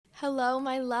Hello,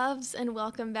 my loves, and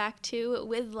welcome back to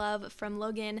With Love from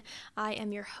Logan. I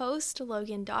am your host,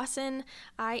 Logan Dawson.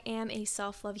 I am a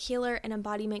self-love healer and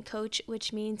embodiment coach,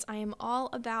 which means I am all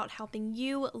about helping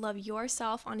you love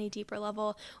yourself on a deeper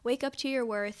level, wake up to your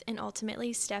worth, and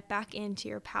ultimately step back into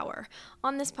your power.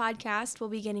 On this podcast, we'll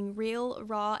be getting real,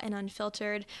 raw, and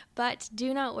unfiltered, but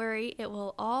do not worry, it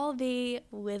will all be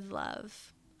with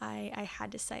love. I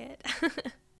had to say it.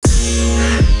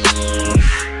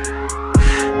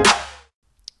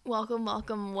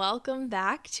 Welcome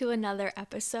back to another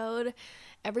episode.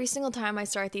 Every single time I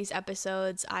start these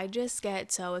episodes, I just get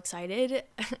so excited,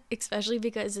 especially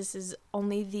because this is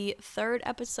only the third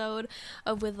episode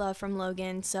of With Love from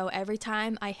Logan. So every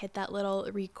time I hit that little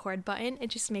record button, it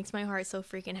just makes my heart so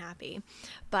freaking happy.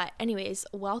 But anyways,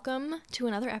 welcome to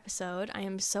another episode. I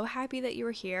am so happy that you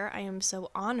are here. I am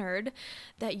so honored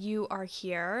that you are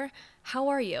here. How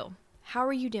are you? How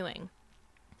are you doing?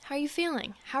 How are you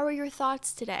feeling? How are your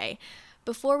thoughts today?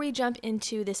 Before we jump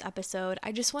into this episode,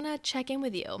 I just want to check in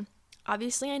with you.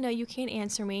 Obviously, I know you can't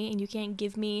answer me and you can't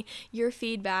give me your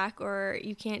feedback or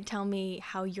you can't tell me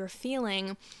how you're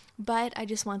feeling, but I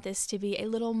just want this to be a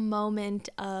little moment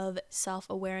of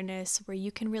self-awareness where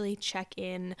you can really check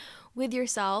in with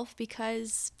yourself,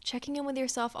 because checking in with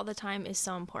yourself all the time is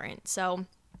so important. So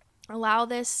allow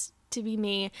this to be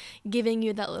me giving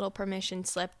you that little permission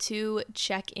slip to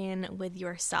check in with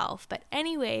yourself. But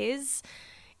anyways,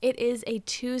 it is a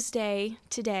Tuesday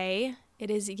today. It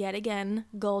is yet again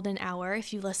golden hour.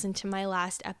 If you listened to my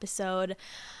last episode,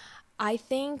 I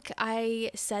think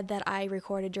I said that I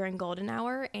recorded during golden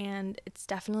hour, and it's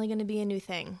definitely going to be a new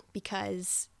thing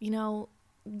because,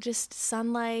 just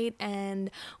sunlight,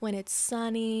 and when it's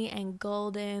sunny and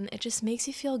golden, it just makes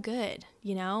you feel good.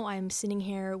 I'm sitting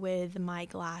here with my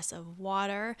glass of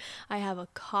water. I have a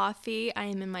coffee. I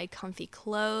am in my comfy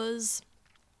clothes.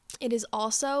 It is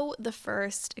also the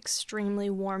first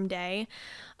extremely warm day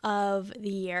of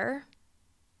the year.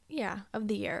 Of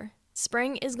the year.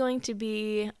 Spring is going to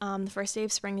be, the first day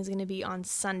of spring is going to be on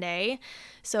Sunday.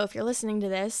 So if you're listening to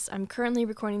this, I'm currently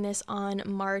recording this on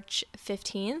March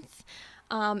 15th.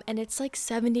 And it's like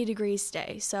 70 degrees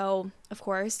today. So, of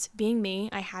course, being me,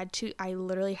 I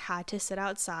literally had to sit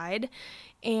outside,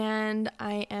 and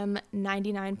I am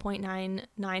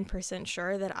 99.99%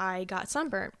 sure that I got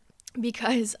sunburnt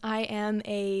because I am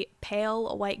a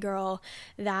pale white girl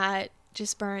that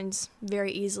just burns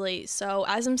very easily. So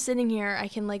as I'm sitting here, I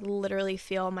can literally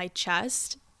feel my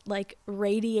chest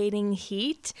radiating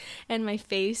heat, and my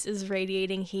face is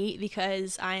radiating heat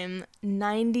because I am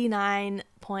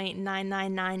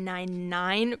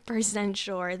 99.99999%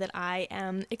 sure that I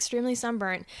am extremely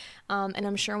sunburnt. And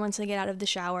I'm sure once I get out of the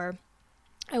shower,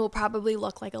 I will probably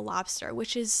look like a lobster,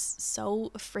 which is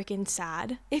so freaking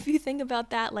sad. If you think about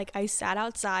that, I sat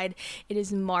outside, it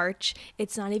is March,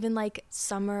 it's not even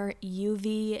summer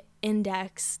UV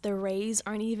index, the rays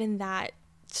aren't even that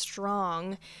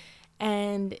strong,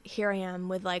 and here I am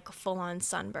with full-on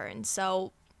sunburn.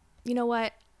 So, you know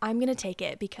what? I'm going to take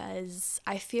it because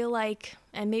I feel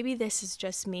and maybe this is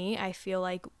just me, I feel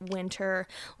like winter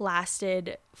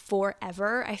lasted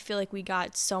forever. I feel like we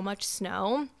got so much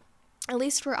snow. At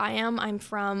least where I am, I'm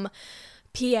from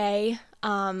PA,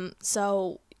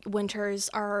 so winters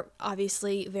are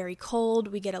obviously very cold.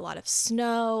 We get a lot of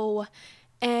snow,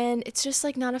 and it's just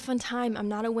not a fun time. I'm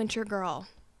not a winter girl.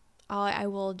 I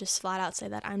will just flat out say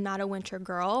that I'm not a winter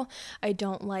girl. I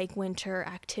don't like winter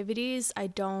activities. I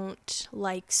don't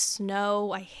like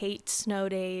snow. I hate snow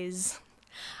days.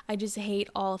 I just hate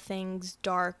all things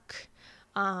dark,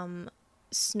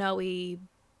 snowy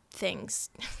things.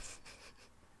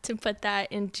 To put that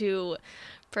into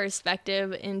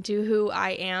perspective into who I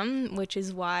am, which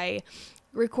is why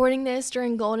recording this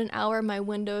during golden hour, my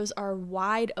windows are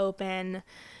wide open.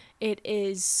 It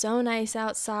is so nice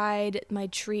outside. My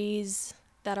trees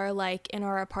that are in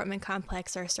our apartment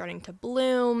complex are starting to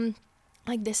bloom.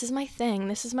 This is my thing.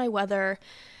 This is my weather.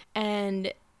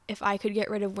 And if I could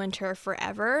get rid of winter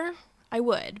forever, I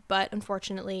would. But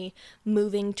unfortunately,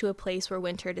 moving to a place where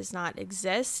winter does not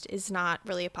exist is not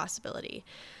really a possibility.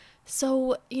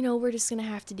 So, we're just going to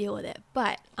have to deal with it.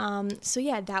 But, so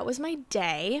yeah, that was my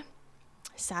day.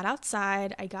 I sat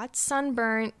outside. I got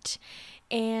sunburnt.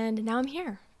 And now I'm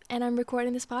here. And I'm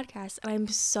recording this podcast, and I'm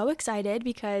so excited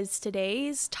because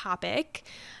today's topic,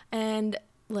 and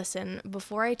listen,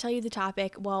 before I tell you the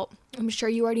topic, well, I'm sure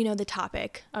you already know the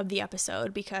topic of the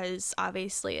episode because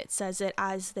obviously it says it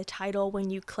as the title when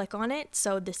you click on it,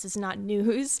 so this is not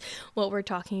news what we're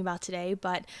talking about today,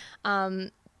 but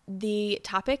the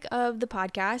topic of the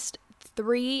podcast,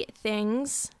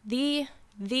 the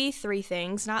the three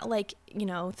things, not like,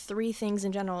 three things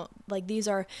in general. Like, these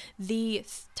are the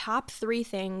top three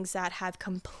things that have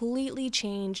completely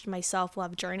changed my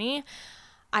self-love journey.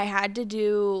 I had to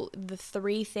do the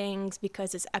three things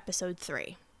because it's episode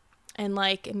 3. And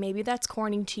like, maybe that's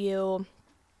corny to you.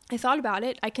 I thought about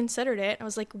it. I considered it. I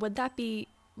was like, would that be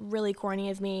really corny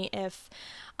of me if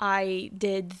I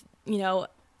did,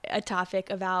 a topic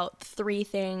about 3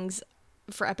 things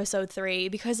for episode 3?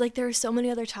 Because like, there are so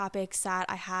many other topics that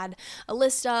I had a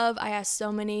list of. I asked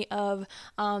so many of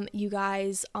you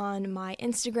guys on my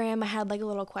Instagram. I had like a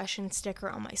little question sticker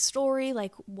on my story,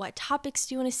 like, what topics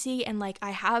do you want to see? And like,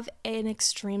 I have an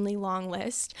extremely long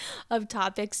list of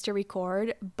topics to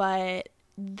record, but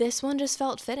this one just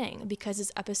felt fitting because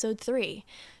it's episode 3.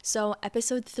 So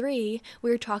episode 3,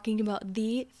 we're talking about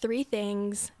the 3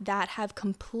 things that have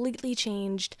completely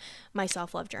changed my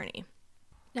self-love journey.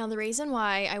 Now, the reason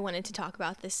why I wanted to talk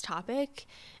about this topic,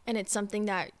 and it's something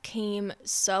that came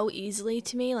so easily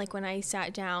to me, like when I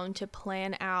sat down to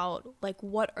plan out, like,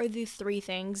 what are the 3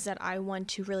 things that I want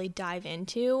to really dive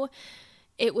into,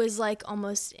 it was like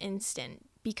almost instant.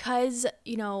 Because,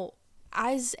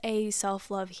 as a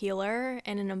self-love healer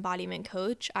and an embodiment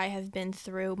coach, I have been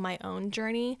through my own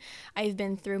journey. I've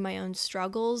been through my own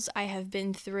struggles. I have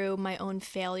been through my own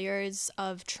failures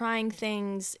of trying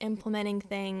things, implementing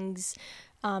things,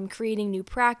 creating new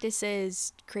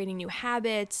practices, creating new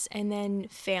habits, and then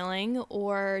failing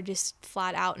or just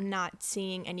flat out not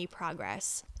seeing any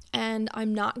progress. And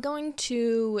I'm not going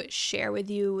to share with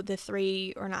you the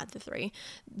things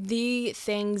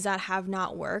that have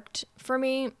not worked for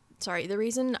me. Sorry, the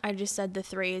reason I just said the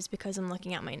 3 is because I'm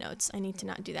looking at my notes. I need to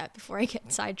not do that before I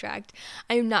get sidetracked.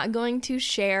 I'm not going to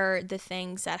share the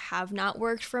things that have not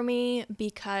worked for me,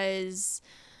 because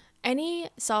any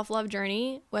self-love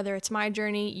journey, whether it's my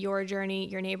journey, your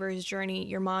neighbor's journey,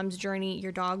 your mom's journey,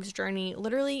 your dog's journey,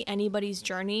 literally anybody's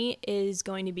journey is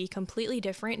going to be completely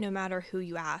different no matter who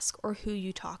you ask or who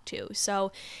you talk to.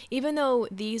 So even though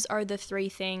these are the 3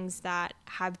 things that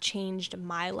have changed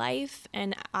my life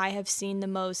and I have seen the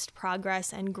most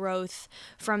progress and growth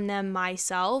from them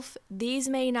myself, these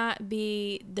may not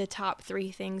be the top 3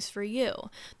 things for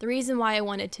you. The reason why I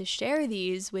wanted to share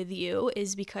these with you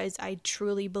is because I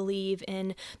truly believe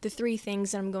in the 3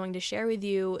 things that I'm going to share with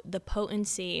you, the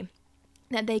potency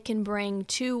that they can bring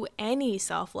to any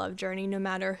self-love journey, no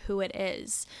matter who it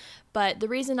is. But the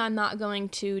reason I'm not going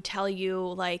to tell you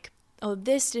like, oh,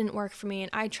 this didn't work for me and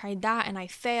I tried that and I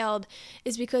failed,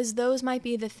 is because those might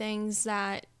be the things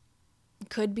that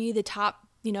could be the top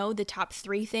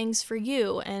 3 things for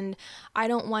you. And I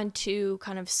don't want to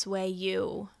kind of sway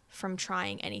you from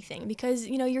trying anything, because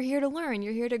you're here to learn,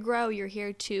 you're here to grow, you're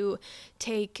here to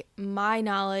take my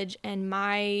knowledge and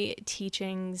my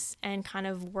teachings and kind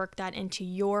of work that into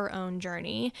your own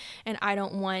journey. And I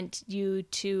don't want you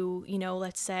to,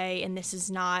 let's say, and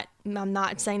I'm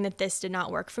not saying that this did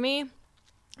not work for me,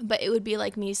 but it would be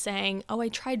like me saying, oh, I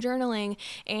tried journaling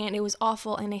and it was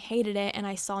awful and I hated it and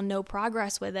I saw no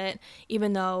progress with it,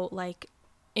 even though like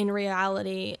in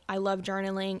reality, I love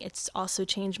journaling. It's also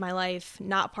changed my life.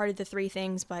 Not part of the 3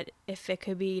 things, but if it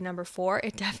could be number 4,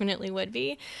 it definitely would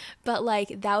be. But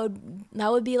like that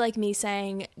would be like me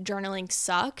saying journaling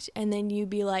sucked, and then you'd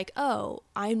be like, oh,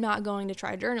 I'm not going to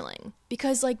try journaling.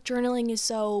 Because like journaling is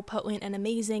so potent and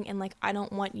amazing, and like I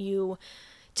don't want you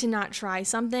to not try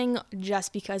something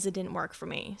just because it didn't work for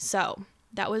me. So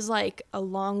that was like a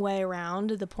long way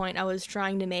around the point I was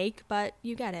trying to make, but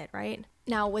you get it, right?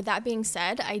 Now, with that being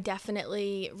said, I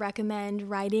definitely recommend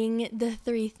writing the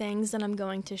 3 things that I'm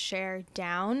going to share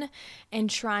down and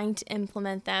trying to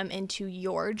implement them into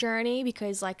your journey,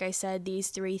 because like I said, these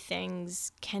 3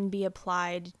 things can be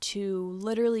applied to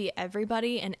literally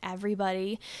everybody, and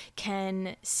everybody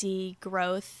can see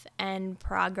growth and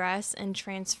progress and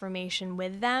transformation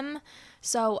with them.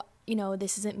 So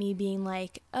this isn't me being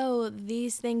like, oh,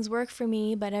 these things work for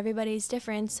me, but everybody's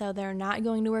different, so they're not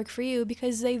going to work for you,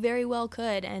 because they very well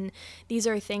could. And these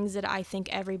are things that I think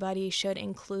everybody should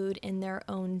include in their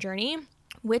own journey,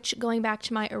 which, going back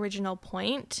to my original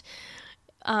point,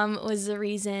 was the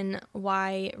reason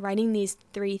why writing these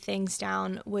 3 things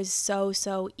down was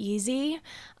so easy.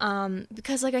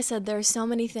 Because like I said, there's so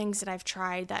many things that I've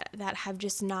tried that have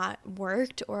just not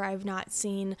worked, or I've not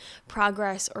seen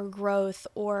progress or growth,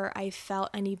 or I felt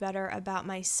any better about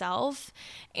myself.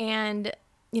 And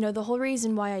the whole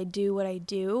reason why I do what I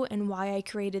do and why I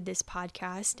created this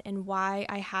podcast and why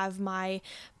I have my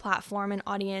platform and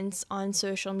audience on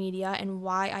social media and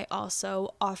why I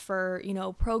also offer,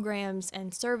 programs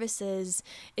and services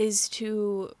is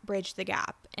to bridge the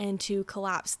gap and to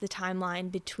collapse the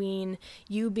timeline between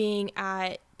you being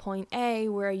at point A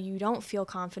where you don't feel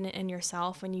confident in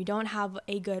yourself and you don't have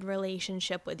a good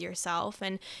relationship with yourself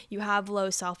and you have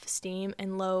low self-esteem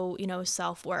and low,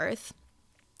 self-worth.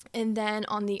 And then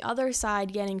on the other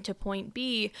side, getting to point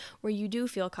B where you do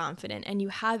feel confident and you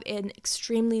have an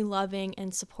extremely loving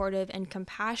and supportive and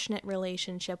compassionate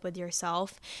relationship with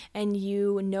yourself and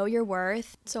you know your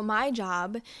worth. So my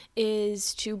job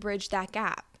is to bridge that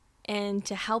gap and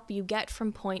to help you get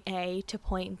from point A to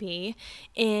point B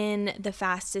in the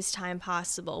fastest time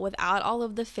possible, without all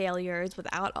of the failures,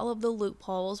 without all of the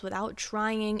loopholes, without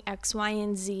trying X, Y,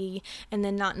 and Z, and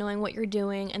then not knowing what you're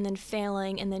doing, and then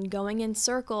failing, and then going in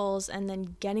circles, and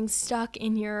then getting stuck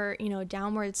in your,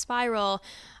 downward spiral.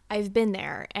 I've been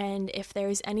there, and if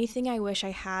there's anything I wish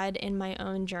I had in my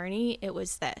own journey, it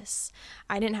was this.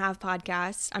 I didn't have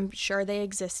podcasts. I'm sure they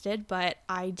existed, but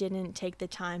I didn't take the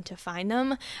time to find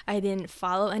them. I didn't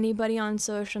follow anybody on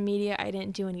social media. I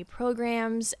didn't do any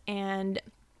programs, and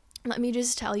let me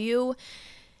just tell you,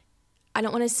 I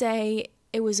don't want to say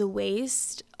it was a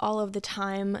waste, all of the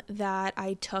time that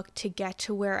I took to get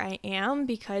to where I am,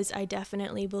 because I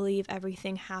definitely believe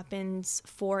everything happens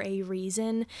for a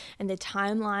reason, and the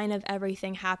timeline of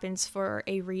everything happens for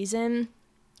a reason.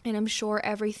 And I'm sure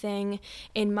everything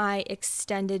in my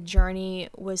extended journey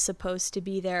was supposed to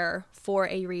be there for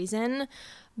a reason,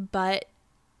 but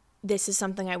this is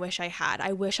something I wish I had.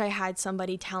 I wish I had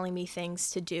somebody telling me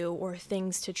things to do or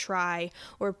things to try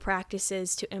or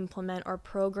practices to implement or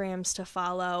programs to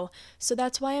follow. So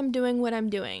that's why I'm doing what I'm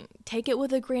doing. Take it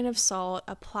with a grain of salt,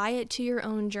 apply it to your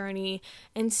own journey,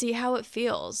 and see how it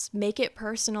feels. Make it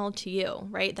personal to you,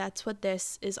 right? That's what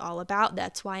this is all about.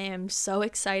 That's why I'm so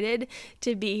excited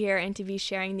to be here and to be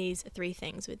sharing these 3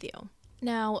 things with you.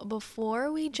 Now,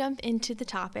 before we jump into the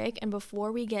topic and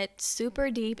before we get super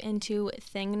deep into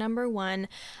thing number 1,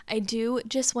 I do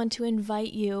just want to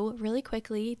invite you really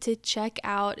quickly to check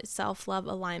out Self-Love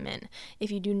Alignment. If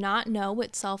you do not know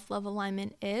what Self-Love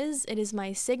Alignment is, it is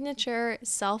my signature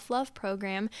self-love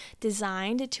program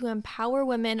designed to empower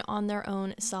women on their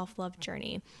own self-love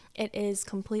journey. It is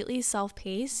completely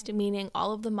self-paced, meaning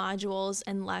all of the modules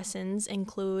and lessons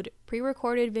include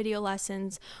pre-recorded video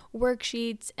lessons,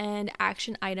 worksheets, and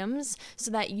action items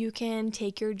so that you can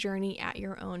take your journey at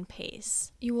your own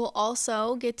pace. You will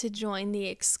also get to join the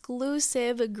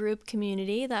exclusive group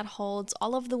community that holds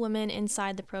all of the women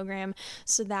inside the program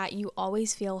so that you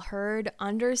always feel heard,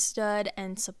 understood,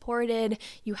 and supported.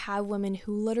 You have women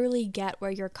who literally get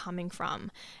where you're coming from.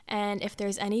 And if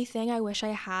there's anything I wish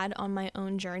I had on my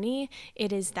own journey,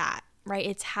 it is that, right?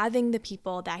 It's having the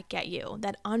people that get you,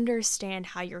 that understand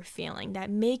how you're feeling, that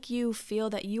make you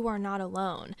feel that you are not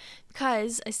alone,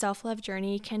 because a self-love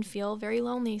journey can feel very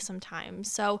lonely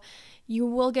sometimes. So you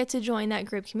will get to join that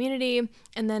group community,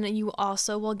 and then you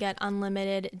also will get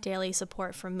unlimited daily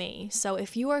support from me. So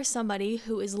if you are somebody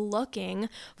who is looking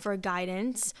for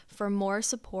guidance, for more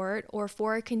support, or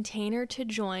for a container to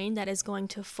join that is going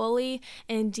to fully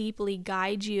and deeply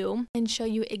guide you and show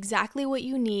you exactly what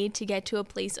you need to get to a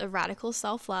place of radical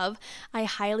self-love, I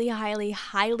highly, highly,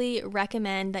 highly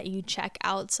recommend that you check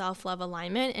out Self-Love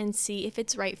Alignment and see if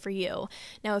it's right for you.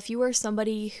 Now, if you are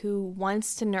somebody who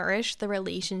wants to nourish the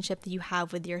relationship that you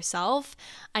have with yourself,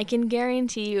 I can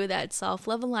guarantee you that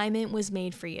Self-Love Alignment was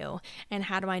made for you. And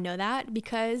how do I know that?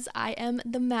 Because I am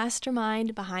the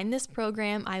mastermind behind this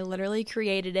program. I literally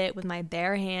created it with my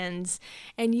bare hands,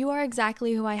 and you are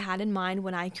exactly who I had in mind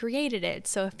when I created it.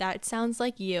 So if that sounds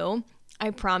like you, I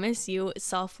promise you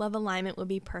Self-Love Alignment will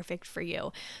be perfect for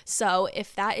you. So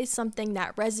if that is something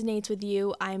that resonates with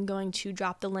you, I'm going to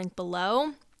drop the link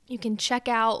below. You can check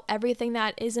out everything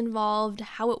that is involved,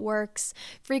 how it works,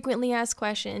 frequently asked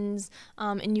questions,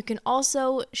 and you can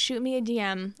also shoot me a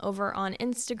DM over on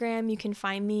Instagram. You can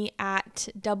find me at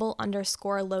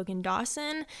 _Logan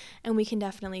Dawson, and we can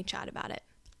definitely chat about it.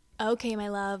 Okay, my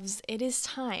loves, it is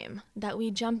time that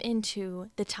we jump into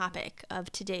the topic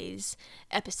of today's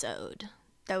episode.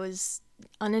 That was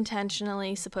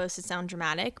unintentionally supposed to sound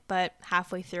dramatic, but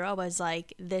halfway through I was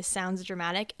like, this sounds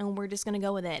dramatic, and we're just gonna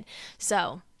go with it.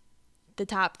 So, the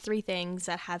top 3 things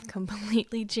that have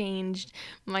completely changed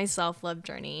my self-love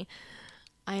journey.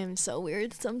 I am so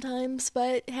weird sometimes,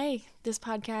 but hey, this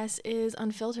podcast is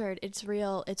unfiltered, it's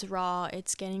real, it's raw,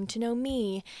 it's getting to know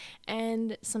me,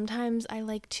 and sometimes I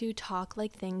like to talk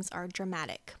like things are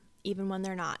dramatic, even when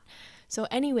they're not. So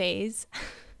anyways,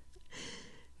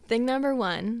 thing number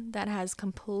 1 that has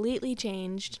completely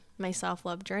changed my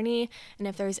self-love journey, and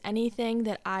if there's anything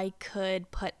that I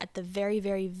could put at the very,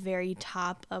 very, very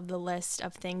top of the list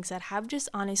of things that have just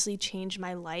honestly changed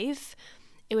my life,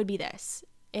 it would be this.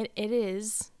 It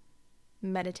is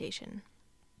meditation.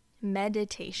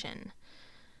 Meditation.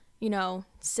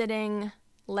 sitting,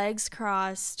 legs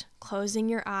crossed, closing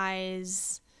your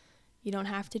eyes. You don't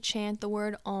have to chant the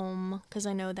word Om, because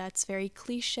I know that's very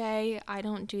cliche. I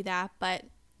don't do that, but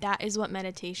that is what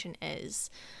meditation is.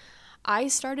 I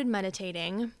started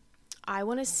meditating, I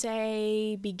want to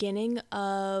say beginning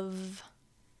of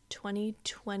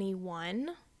 2021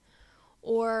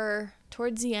 or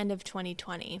towards the end of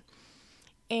 2020.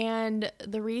 And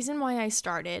the reason why I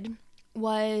started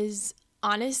was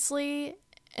honestly,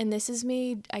 and this is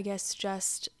me, I guess,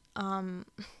 just, I'm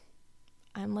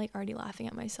like already laughing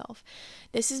at myself.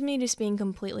 This is me just being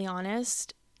completely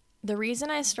honest. The reason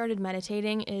I started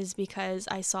meditating is because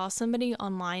I saw somebody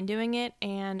online doing it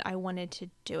and I wanted to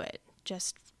do it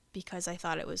just because I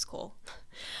thought it was cool.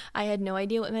 I had no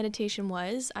idea what meditation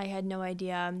was. I had no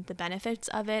idea the benefits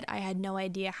of it. I had no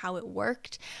idea how it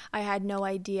worked. I had no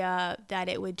idea that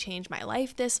it would change my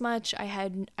life this much. I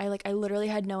literally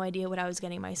had no idea what I was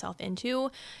getting myself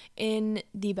into in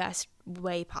the best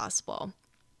way possible.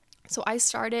 So I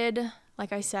started,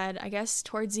 like I said, I guess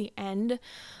towards the end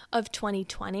of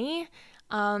 2020.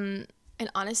 And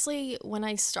honestly, when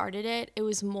I started it, it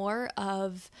was more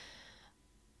of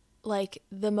like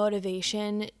the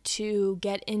motivation to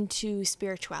get into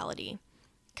spirituality.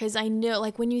 Because I know,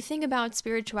 like, when you think about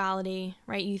spirituality,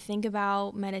 right, you think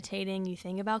about meditating, you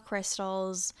think about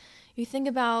crystals, you think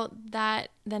about that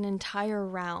entire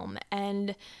realm.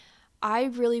 And I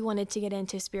really wanted to get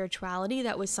into spirituality.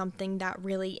 That was something that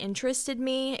really interested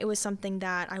me. It was something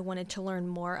that I wanted to learn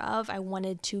more of. I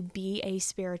wanted to be a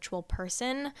spiritual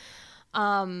person,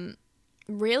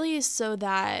 really so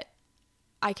that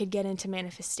I could get into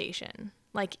manifestation.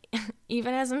 Like,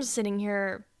 even as I'm sitting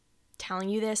here telling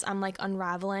you this, I'm like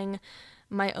unraveling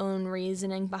my own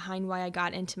reasoning behind why I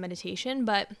got into meditation.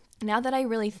 But now that I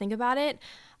really think about it,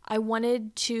 I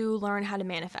wanted to learn how to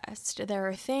manifest. There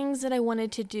are things that I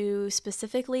wanted to do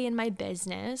specifically in my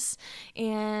business,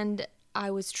 and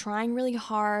I was trying really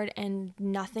hard and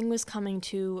nothing was coming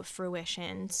to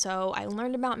fruition. So I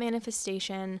learned about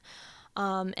manifestation,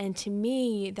 and to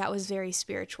me, that was very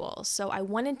spiritual. So I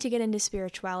wanted to get into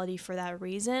spirituality for that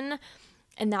reason.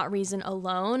 And that reason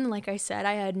alone, like I said,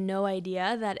 I had no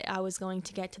idea that I was going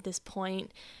to get to this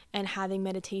point and having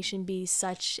meditation be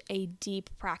such a deep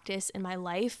practice in my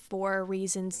life for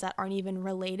reasons that aren't even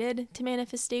related to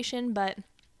manifestation, but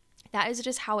that is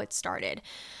just how it started.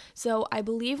 So I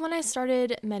believe when I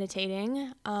started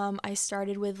meditating, I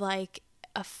started with like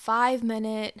a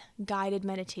 5-minute guided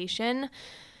meditation,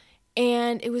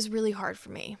 and it was really hard for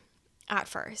me at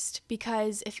first,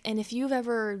 because if you've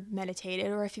ever meditated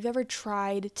or if you've ever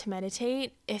tried to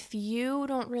meditate, if you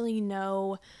don't really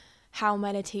know how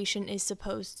meditation is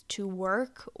supposed to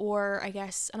work, or I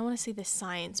guess I don't want to say the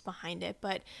science behind it,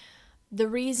 but the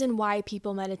reason why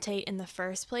people meditate in the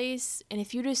first place, and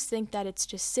if you just think that it's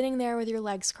just sitting there with your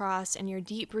legs crossed and you're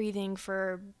deep breathing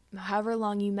for however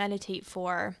long you meditate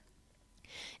for,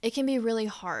 it can be really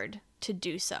hard to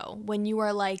do so when you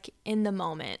are like in the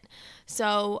moment.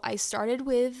 So I started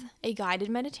with a guided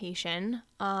meditation.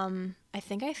 I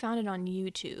think I found it on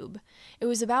YouTube. It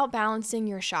was about balancing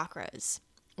your chakras,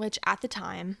 which at the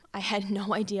time I had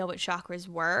no idea what chakras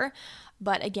were.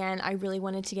 But again, I really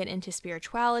wanted to get into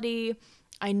spirituality.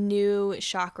 I knew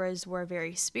chakras were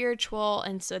very spiritual,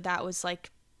 and so that was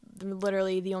like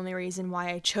literally the only reason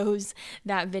why I chose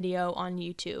that video on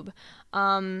YouTube.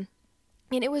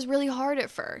 And it was really hard at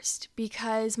first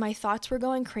because my thoughts were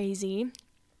going crazy.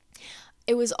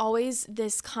 It was always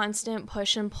this constant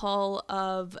push and pull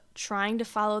of trying to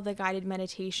follow the guided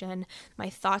meditation, my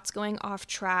thoughts going off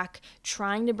track,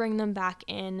 trying to bring them back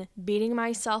in, beating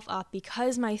myself up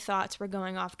because my thoughts were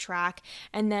going off track.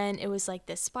 And then it was like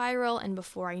this spiral, and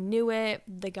before I knew it,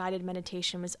 the guided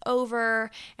meditation was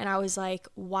over. And I was like,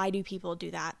 why do people do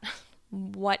that?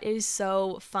 What is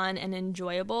so fun and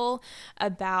enjoyable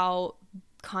about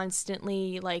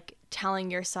constantly like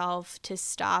telling yourself to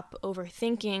stop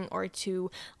overthinking, or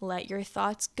to let your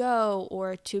thoughts go,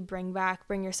 or to bring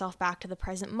yourself back to the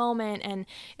present moment? And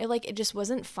it just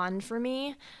wasn't fun for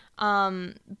me.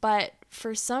 But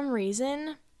for some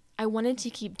reason, I wanted to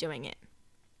keep doing it.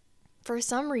 For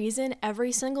some reason,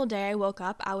 every single day I woke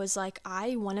up, I was like,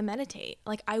 I want to meditate.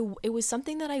 It was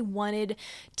something that I wanted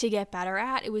to get better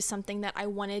at. It was something that I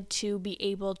wanted to be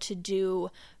able to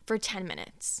do for 10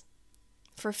 minutes,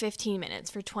 for 15 minutes,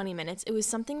 for 20 minutes. It was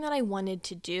something that I wanted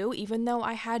to do, even though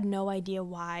I had no idea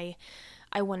why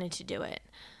I wanted to do it.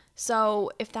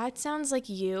 So if that sounds like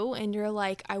you and you're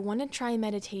like, I want to try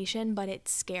meditation, but it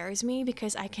scares me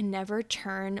because I can never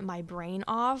turn my brain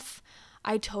off,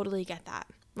 I totally get that.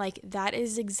 Like, that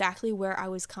is exactly where I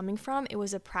was coming from. It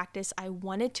was a practice I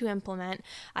wanted to implement.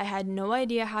 I had no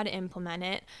idea how to implement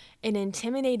it. It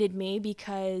intimidated me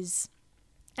because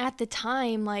at the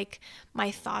time, like, my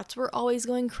thoughts were always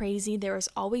going crazy. There was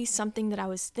always something that I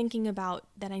was thinking about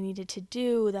that I needed to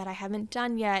do that I haven't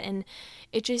done yet, and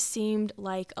it just seemed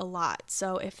like a lot.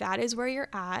 So if that is where you're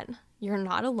at, you're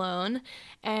not alone,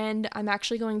 and I'm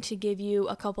actually going to give you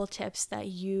a couple tips that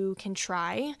you can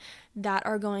try that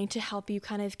are going to help you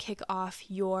kind of kick off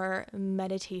your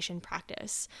meditation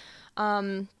practice.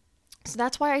 So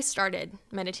that's why I started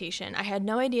meditation. I had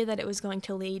no idea that it was going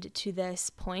to lead to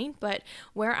this point, but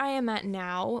where I am at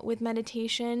now with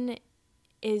meditation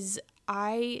is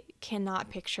I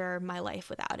cannot picture my life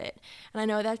without it. And I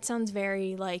know that sounds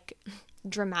very like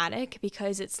dramatic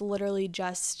because it's literally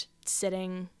just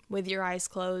sitting with your eyes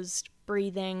closed,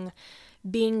 breathing,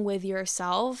 being with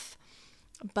yourself.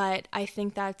 But I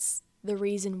think that's the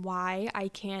reason why I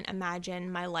can't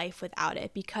imagine my life without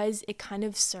it, because it kind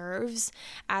of serves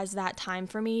as that time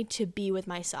for me to be with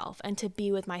myself and to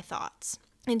be with my thoughts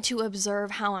and to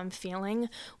observe how I'm feeling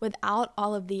without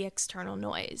all of the external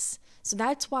noise. So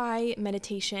that's why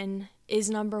meditation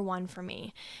is number one for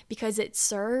me, because it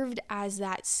served as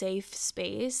that safe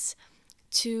space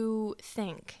to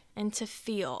think and to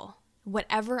feel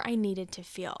whatever I needed to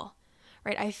feel,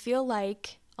 right? I feel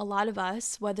like a lot of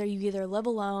us, whether you either live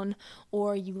alone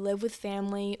or you live with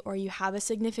family or you have a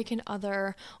significant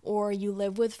other or you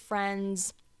live with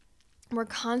friends, we're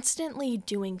constantly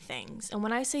doing things. And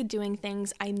when I say doing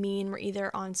things, I mean we're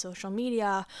either on social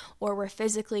media or we're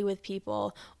physically with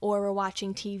people or we're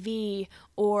watching TV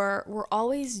or we're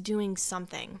always doing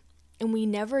something. And we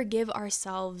never give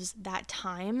ourselves that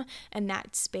time and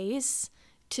that space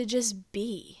to just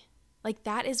be. Like,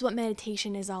 that is what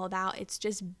meditation is all about. It's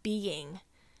just being.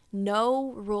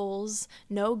 No rules,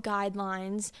 no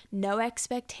guidelines, no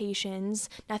expectations,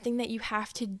 nothing that you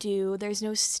have to do. There's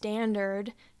no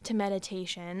standard to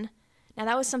meditation. Now,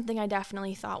 that was something I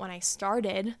definitely thought when I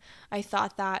started. I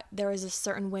thought that there was a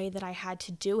certain way that I had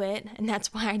to do it, and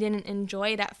that's why I didn't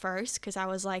enjoy it at first, because I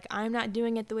was like, I'm not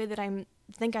doing it the way that I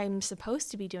think I'm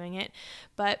supposed to be doing it.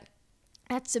 But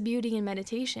that's the beauty in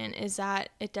meditation, is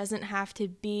that it doesn't have to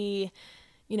be,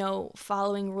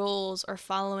 following rules or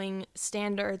following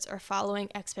standards or following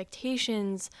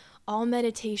expectations. All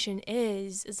meditation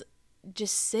is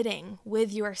just sitting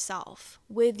with yourself,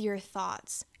 with your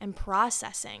thoughts, and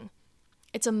processing.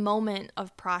 It's a moment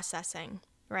of processing,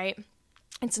 right?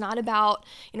 It's not about,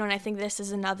 and I think this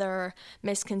is another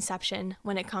misconception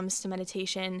when it comes to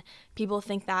meditation. People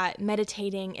think that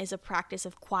meditating is a practice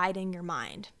of quieting your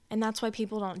mind. And that's why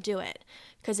people don't do it,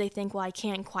 because they think, well, I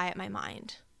can't quiet my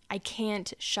mind. I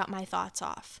can't shut my thoughts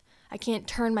off. I can't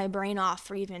turn my brain off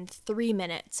for even 3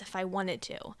 minutes if I wanted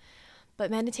to. But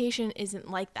meditation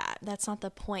isn't like that. That's not the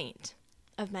point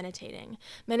of meditating.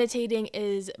 Meditating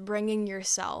is bringing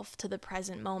yourself to the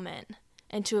present moment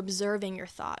and to observing your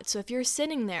thoughts. So if you're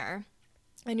sitting there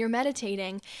and you're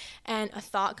meditating and a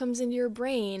thought comes into your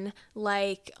brain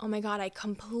like, oh my God, I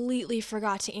completely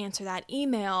forgot to answer that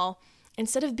email,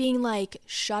 instead of being like,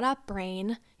 shut up,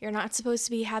 brain, you're not supposed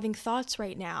to be having thoughts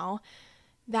right now,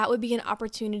 that would be an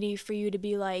opportunity for you to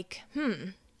be like,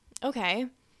 okay,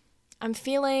 I'm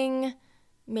feeling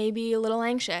maybe a little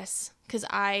anxious because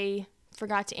I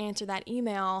forgot to answer that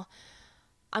email.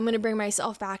 I'm going to bring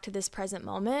myself back to this present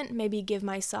moment, maybe give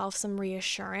myself some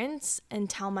reassurance and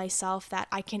tell myself that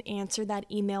I can answer that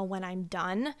email when I'm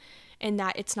done and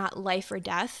that it's not life or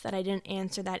death that I didn't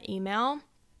answer that email.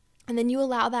 And then you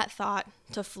allow that thought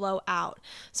to flow out.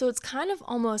 So it's kind of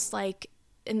almost like,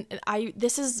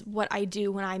 this is what I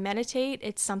do when I meditate.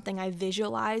 It's something I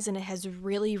visualize, and it has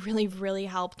really, really, really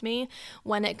helped me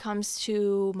when it comes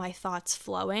to my thoughts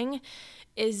flowing,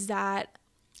 is that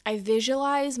I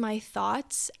visualize my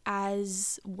thoughts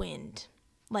as wind,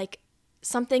 like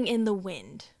something in the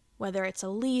wind, whether it's a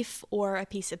leaf or a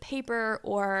piece of paper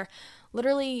or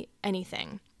literally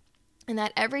anything. And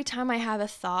that every time I have a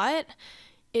thought,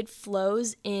 it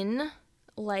flows in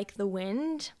like the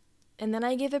wind, and then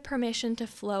I give it permission to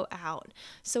flow out.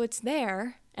 So it's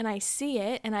there, and I see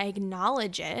it, and I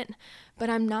acknowledge it, but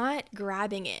I'm not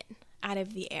grabbing it out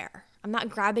of the air. I'm not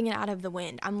grabbing it out of the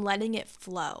wind. I'm letting it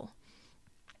flow.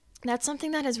 That's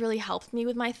something that has really helped me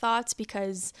with my thoughts,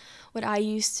 because what I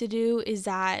used to do is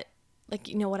that, like,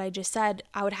 what I just said,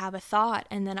 I would have a thought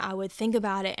and then I would think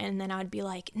about it and then I would be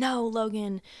like, no,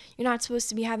 Logan, you're not supposed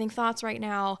to be having thoughts right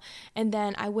now. And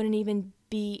then I wouldn't even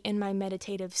be in my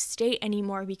meditative state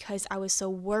anymore because I was so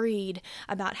worried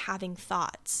about having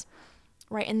thoughts,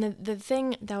 right? And the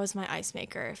thing that was my ice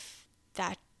maker, if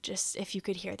that just, if you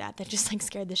could hear that just like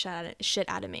scared the shit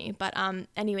out of me. But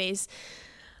anyways,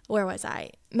 where was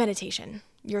I? Meditation,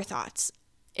 your thoughts.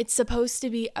 It's supposed to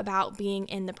be about being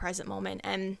in the present moment.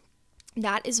 And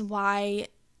that is why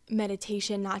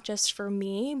meditation, not just for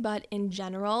me, but in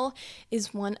general,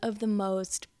 is one of the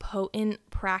most potent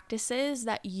practices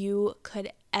that you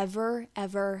could ever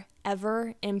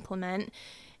implement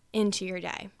into your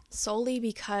day. Solely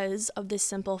because of the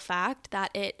simple fact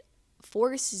that it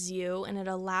forces you and it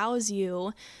allows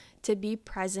you to be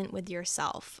present with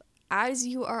yourself. As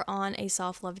you are on a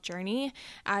self-love journey,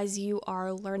 as you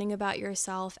are learning about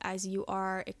yourself, as you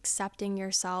are accepting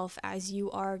yourself, as you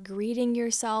are greeting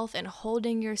yourself and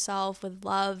holding yourself with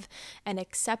love and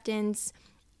acceptance,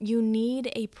 you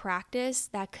need a practice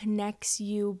that connects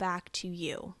you back to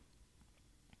you.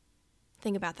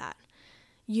 Think about that.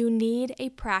 You need a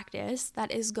practice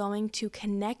that is going to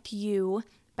connect you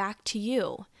back to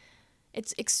you.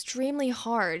 It's extremely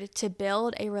hard to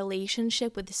build a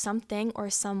relationship with something or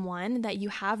someone that you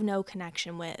have no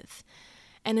connection with.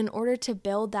 And in order to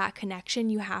build that connection,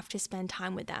 you have to spend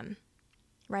time with them,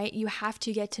 right? You have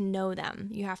to get to know them.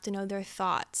 You have to know their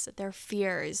thoughts, their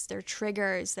fears, their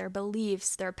triggers, their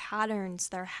beliefs, their patterns,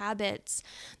 their habits,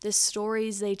 the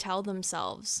stories they tell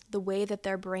themselves, the way that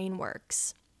their brain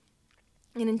works.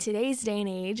 And in today's day and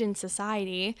age in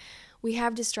society, we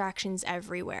have distractions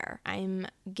everywhere. I'm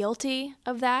guilty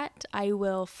of that. I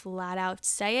will flat out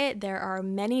say it. There are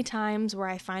many times where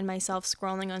I find myself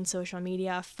scrolling on social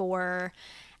media for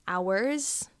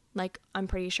hours. Like, I'm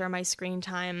pretty sure my screen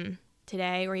time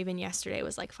today or even yesterday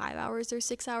was like 5 hours or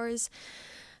 6 hours.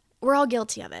 We're all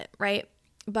guilty of it, right?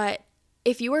 But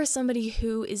if you are somebody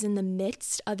who is in the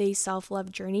midst of a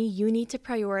self-love journey, you need to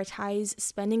prioritize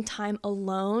spending time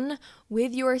alone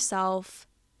with yourself,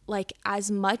 like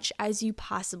as much as you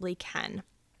possibly can.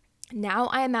 Now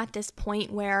I am at this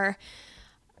point where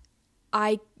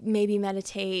I maybe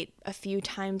meditate a few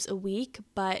times a week,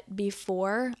 but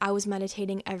before I was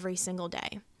meditating every single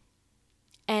day.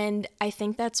 And I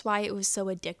think that's why it was so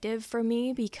addictive for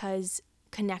me, because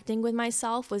connecting with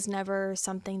myself was never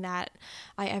something that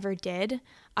I ever did.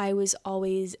 I was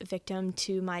always victim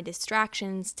to my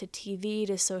distractions, to TV,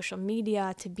 to social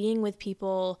media, to being with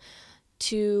people,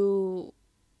 to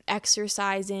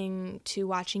exercising, to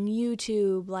watching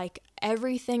YouTube. Like,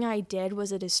 everything I did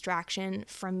was a distraction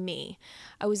from me.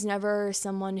 I was never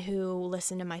someone who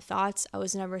listened to my thoughts. I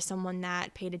was never someone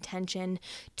that paid attention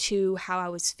to how I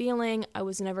was feeling. I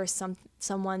was never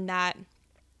someone that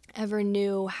ever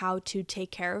knew how to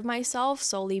take care of myself,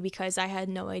 solely because I had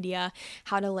no idea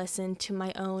how to listen to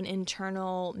my own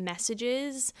internal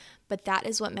messages. But that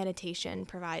is what meditation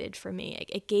provided for me.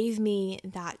 It gave me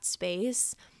that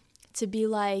space to be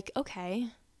like, okay,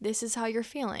 this is how you're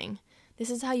feeling. This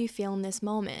is how you feel in this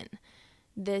moment.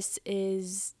 This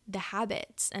is the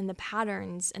habits and the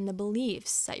patterns and the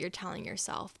beliefs that you're telling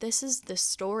yourself. This is the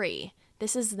story.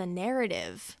 This is the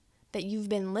narrative that you've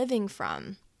been living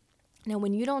from. Now,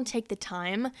 when you don't take the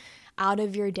time out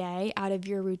of your day, out of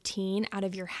your routine, out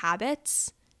of your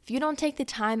habits, if you don't take the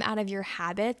time out of your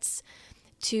habits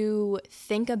to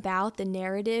think about the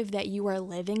narrative that you are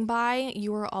living by,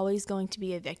 you are always going to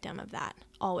be a victim of that.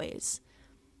 Always.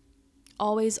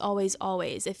 Always, always,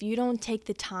 always. If you don't take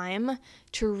the time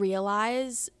to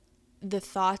realize the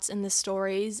thoughts and the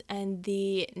stories and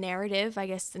the narrative, I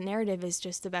guess the narrative is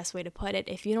just the best way to put it.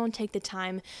 If you don't take the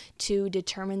time to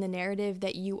determine the narrative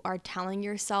that you are telling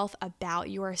yourself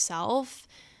about yourself,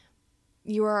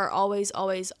 you are always,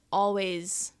 always,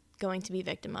 always going to be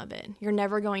victim of it. You're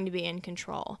never going to be in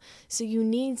control. So you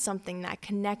need something that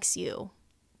connects you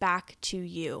back to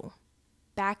you,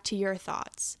 back to your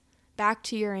thoughts, back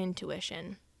to your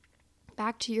intuition,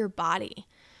 back to your body.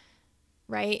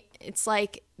 Right? It's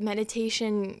like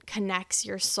meditation connects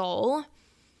your soul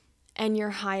and your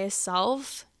highest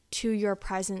self to your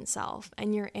present self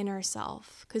and your inner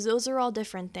self, because those are all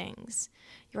different things,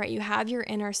 right? You have your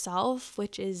inner self,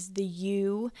 which is the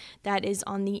you that is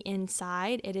on the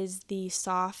inside. It is the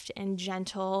soft and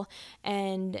gentle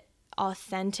and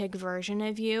authentic version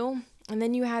of you. And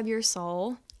then you have your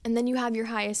soul. And then you have your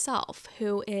highest self,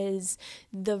 who is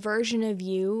the version of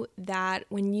you that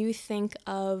when you think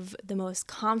of the most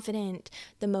confident,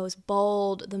 the most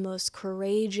bold, the most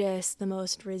courageous, the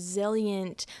most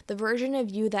resilient, the version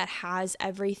of you that has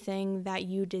everything that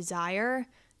you desire,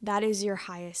 that is your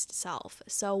highest self.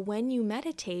 So when you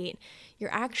meditate,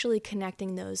 you're actually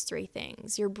connecting those three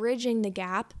things. You're bridging the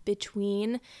gap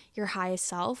between your highest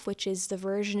self, which is the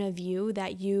version of you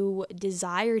that you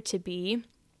desire to be.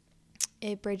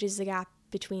 It bridges the gap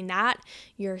between that,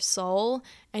 your soul,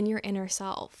 and your inner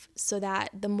self, so that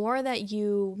the more that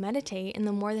you meditate and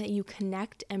the more that you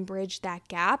connect and bridge that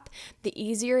gap, the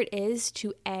easier it is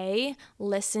to A,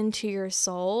 listen to your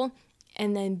soul,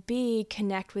 and then B,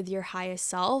 connect with your highest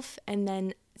self, and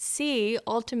then C,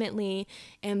 ultimately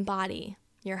embody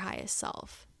your highest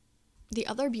self. The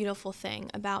other beautiful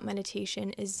thing about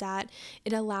meditation is that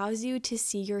it allows you to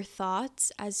see your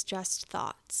thoughts as just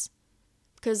thoughts.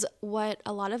 Because what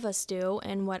a lot of us do,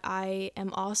 and what I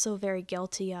am also very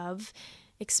guilty of,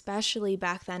 especially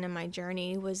back then in my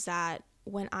journey, was that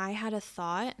when I had a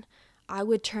thought, I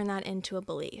would turn that into a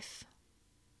belief,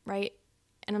 right?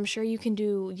 And I'm sure you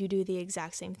do the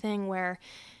exact same thing, where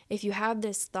if you have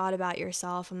this thought about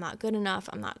yourself, I'm not good enough,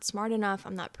 I'm not smart enough,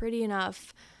 I'm not pretty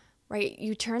enough, right?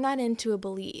 You turn that into a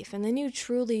belief, and then you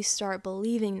truly start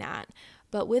believing that.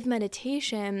 But with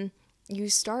meditation, you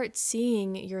start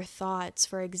seeing your thoughts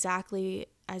for exactly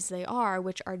as they are,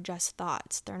 which are just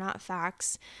thoughts. They're not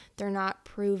facts. They're not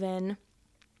proven.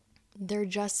 They're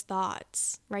just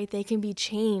thoughts, right? They can be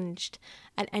changed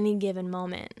at any given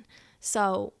moment.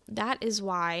 So that is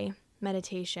why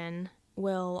meditation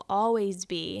will always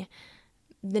be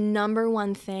the number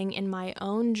one thing in my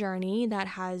own journey that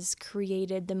has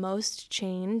created the most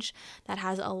change, that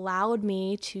has allowed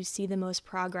me to see the most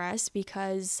progress,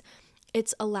 because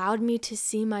it's allowed me to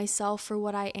see myself for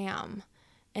what I am.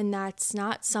 And that's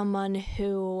not someone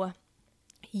who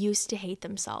used to hate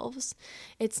themselves.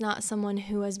 It's not someone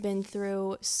who has been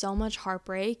through so much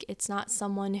heartbreak. It's not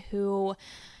someone who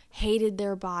hated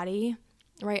their body,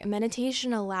 right?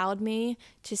 Meditation allowed me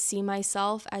to see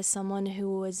myself as someone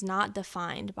who was not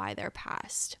defined by their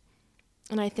past.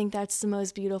 And I think that's the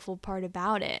most beautiful part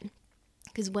about it.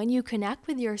 Because when you connect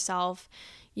with yourself,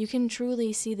 you can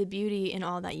truly see the beauty in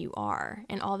all that you are,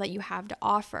 and all that you have to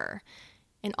offer,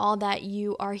 and all that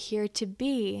you are here to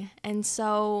be. And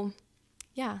so,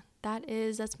 yeah,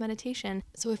 that's meditation.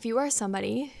 So if you are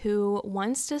somebody who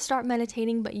wants to start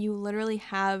meditating, but you literally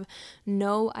have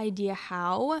no idea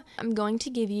how, I'm going to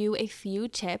give you a few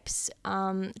tips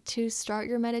to start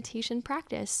your meditation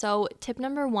practice. So tip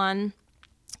number 1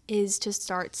 is to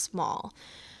start small.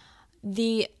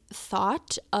 The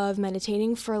thought of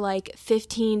meditating for like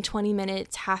 15, 20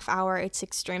 minutes, half hour, it's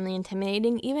extremely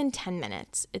intimidating. Even 10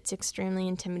 minutes, it's extremely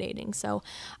intimidating. So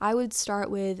I would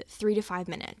start with 3 to 5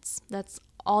 minutes. That's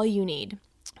all you need.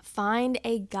 Find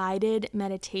a guided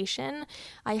meditation.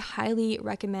 I highly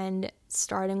recommend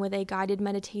starting with a guided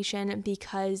meditation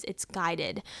because it's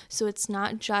guided. So it's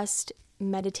not just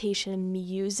meditation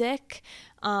music.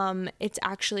 It's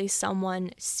actually someone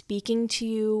speaking to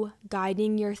you,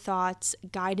 guiding your thoughts,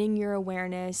 guiding your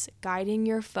awareness, guiding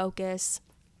your focus.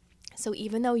 So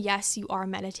even though, yes, you are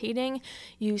meditating,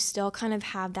 you still kind of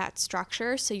have that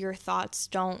structure so your thoughts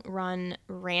don't run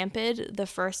rampant the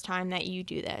first time that you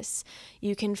do this.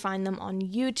 You can find them on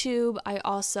YouTube. I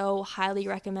also highly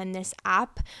recommend this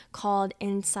app called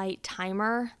Insight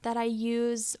Timer that I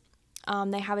use.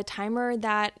 They have a timer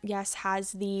that, yes,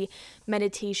 has the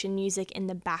meditation music in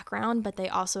the background, but they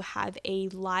also have a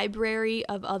library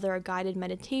of other guided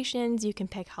meditations. You can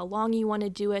pick how long you want to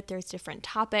do it. There's different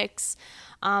topics.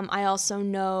 I also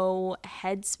know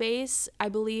Headspace, I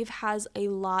believe, has a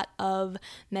lot of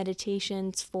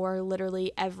meditations for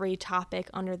literally every topic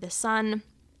under the sun.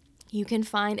 You can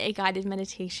find a guided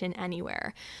meditation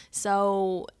anywhere.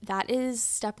 So that is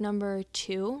step number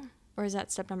 2, or is that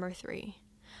step number 3?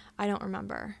 I don't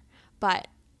remember, but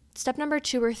step number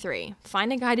 2 or 3,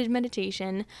 find a guided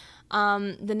meditation.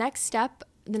 The next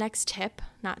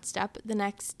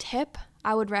tip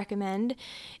I would recommend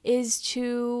is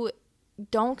to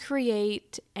don't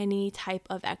create any type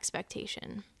of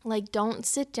expectation. Like, don't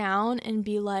sit down and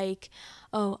be like,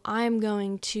 oh, I'm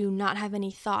going to not have any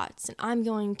thoughts, and I'm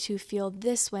going to feel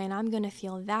this way, and I'm going to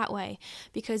feel that way.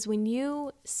 Because when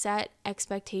you set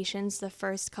expectations the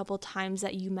first couple times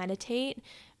that you meditate,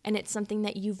 and it's something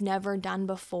that you've never done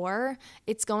before,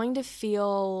 it's going to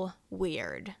feel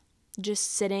weird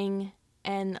just sitting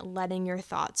and letting your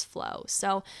thoughts flow.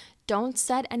 So don't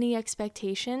set any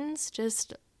expectations,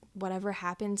 just whatever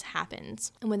happens,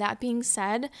 happens. And with that being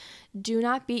said, do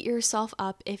not beat yourself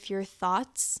up if your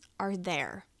thoughts are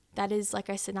there. That is, like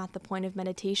I said, not the point of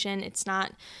meditation. It's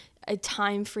not a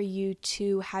time for you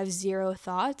to have zero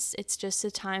thoughts. It's just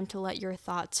a time to let your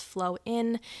thoughts flow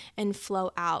in and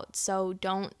flow out. So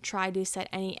don't try to set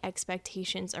any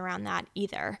expectations around that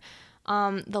either.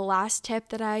 The last tip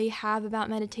that I have about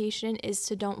meditation is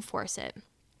to don't force it.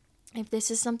 If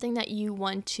this is something that you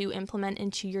want to implement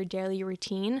into your daily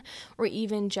routine or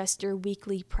even just your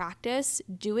weekly practice,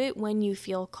 do it when you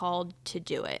feel called to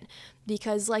do it.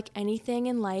 Because like anything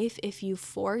in life, if you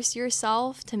force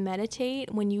yourself to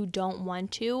meditate when you don't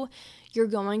want to, you're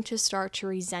going to start to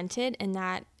resent it, and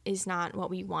that is not what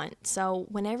we want. So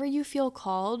whenever you feel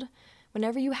called,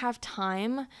 whenever you have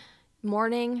time,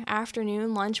 morning,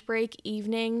 afternoon, lunch break,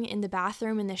 evening, in the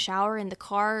bathroom, in the shower, in the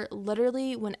car,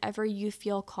 literally whenever you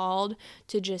feel called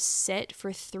to just sit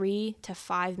for 3 to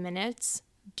 5 minutes,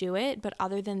 do it. But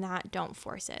other than that, don't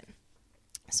force it.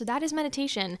 So that is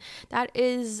meditation. That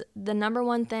is the number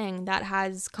one thing that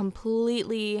has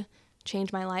completely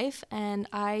changed my life, and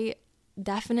I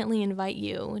definitely invite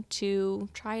you to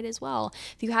try it as well.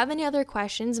 If you have any other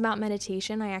questions about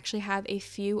meditation, I actually have a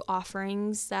few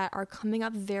offerings that are coming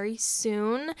up very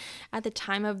soon at the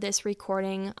time of this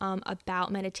recording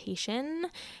about meditation.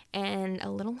 And a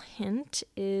little hint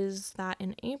is that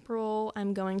in April,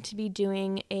 I'm going to be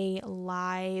doing a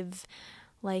live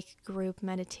group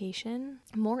meditation.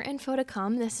 More info to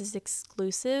come. This is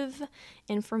exclusive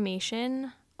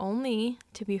information only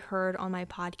to be heard on my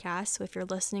podcast. So if you're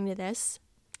listening to this,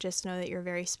 just know that you're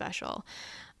very special.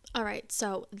 All right,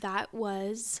 so that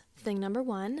was thing number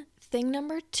 1. Thing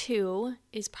number 2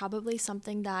 is probably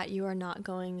something that you are not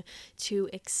going to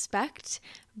expect,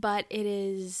 but it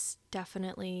is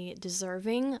definitely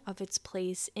deserving of its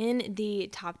place in the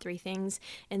top 3 things,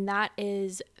 and that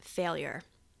is failure.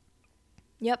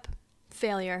 Yep,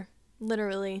 failure.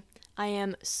 Literally. I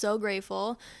am so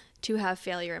grateful to have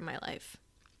failure in my life.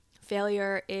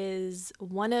 Failure is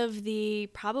one of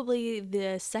probably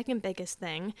the second biggest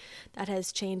thing that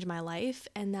has changed my life,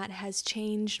 and that has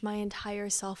changed my entire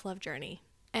self-love journey.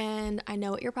 And I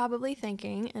know what you're probably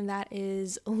thinking, and that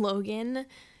is, Logan,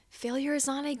 failure is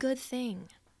not a good thing.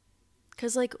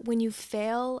 Because when you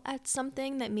fail at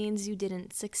something, that means you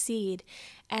didn't succeed.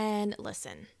 And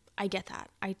listen, I get that.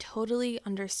 I totally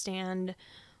understand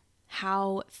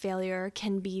how failure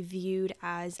can be viewed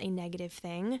as a negative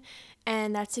thing,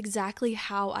 and that's exactly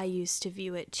how I used to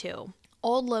view it too.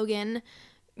 Old Logan,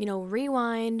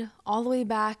 rewind all the way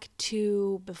back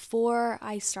to before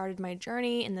I started my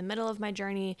journey, in the middle of my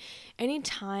journey,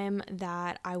 anytime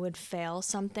that I would fail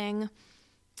something,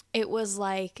 it was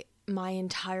like my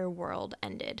entire world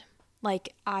ended.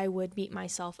 I would beat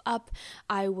myself up.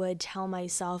 I would tell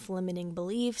myself limiting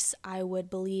beliefs. I would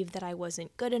believe that I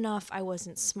wasn't good enough. I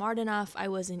wasn't smart enough. I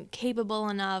wasn't capable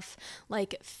enough.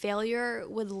 Failure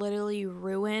would literally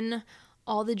ruin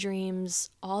all the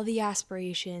dreams, all the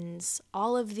aspirations,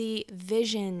 all of the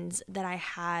visions that I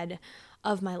had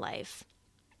of my life.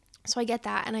 So I get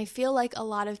that. And I feel like a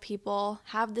lot of people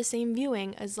have the same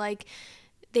viewing as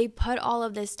they put all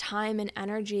of this time and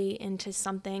energy into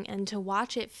something, and to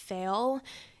watch it fail,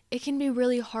 it can be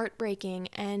really heartbreaking.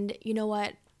 And you know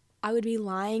what? I would be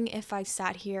lying if I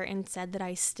sat here and said that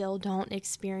I still don't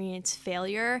experience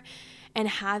failure and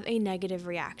have a negative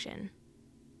reaction.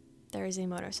 There is a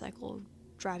motorcycle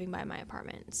driving by my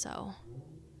apartment, so...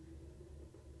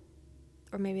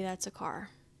 Or maybe that's a car.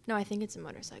 No, I think it's a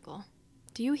motorcycle.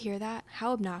 Do you hear that?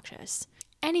 How obnoxious.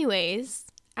 Anyways,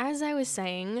 as I was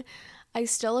saying, I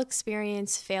still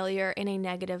experience failure in a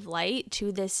negative light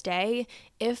to this day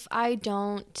if I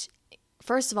don't,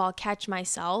 first of all, catch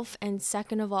myself, and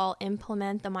second of all,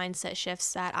 implement the mindset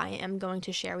shifts that I am going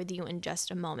to share with you in just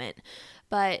a moment.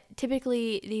 But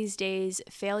typically these days,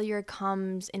 failure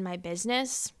comes in my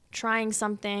business, trying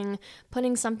something,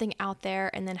 putting something out there,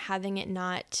 and then having it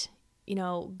not,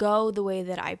 go the way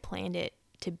that I planned it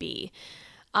to be.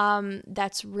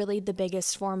 That's really the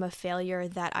biggest form of failure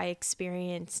that I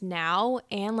experience now.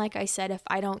 And like I said, if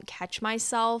I don't catch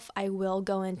myself, I will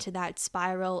go into that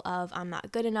spiral of I'm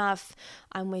not good enough,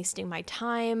 I'm wasting my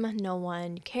time, no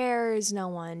one cares, no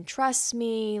one trusts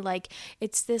me.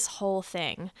 It's this whole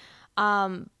thing.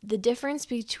 The difference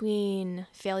between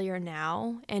failure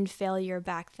now and failure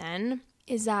back then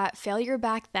is that failure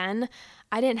back then,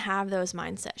 I didn't have those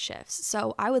mindset shifts.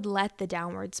 So I would let the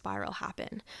downward spiral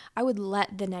happen. I would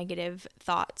let the negative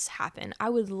thoughts happen. I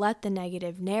would let the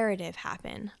negative narrative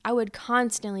happen. I would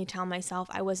constantly tell myself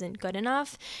I wasn't good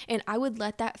enough, and I would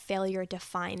let that failure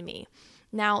define me.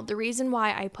 Now, the reason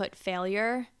why I put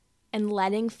failure and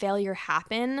letting failure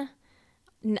happen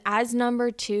as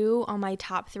number 2 on my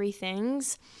top 3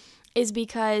 things is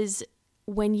because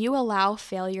when you allow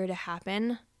failure to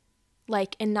happen,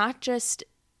 and not just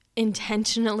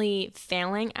intentionally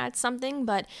failing at something,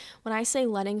 but when I say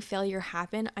letting failure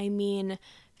happen, I mean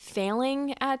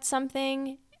failing at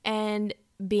something and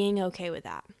being okay with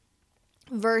that.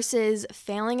 Versus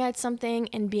failing at something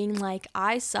and being like,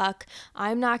 I suck,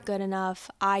 I'm not good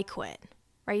enough, I quit,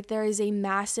 right? There is a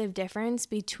massive difference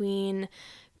between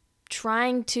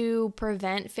trying to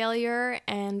prevent failure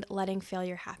and letting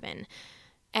failure happen.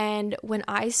 And when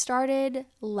I started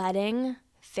letting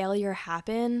failure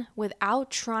happen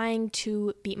without trying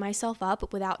to beat myself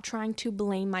up, without trying to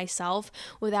blame myself,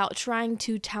 without trying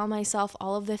to tell myself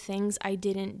all of the things I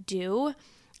didn't do,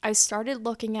 I started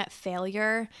looking at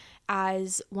failure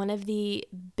as one of the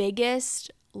biggest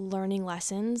learning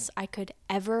lessons I could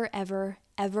ever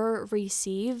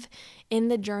receive in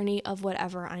the journey of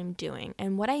whatever I'm doing.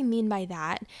 And what I mean by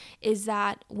that is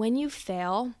that when you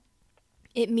fail,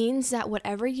 it means that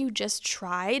whatever you just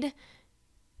tried,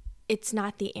 it's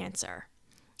not the answer.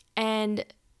 And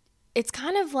it's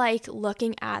kind of like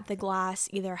looking at the glass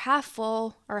either half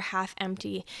full or half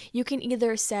empty. You can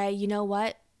either say, you know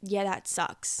what? Yeah, that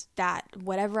sucks. That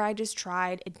whatever I just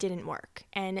tried, it didn't work.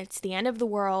 And it's the end of the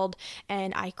world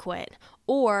and I quit.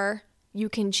 Or you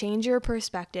can change your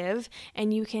perspective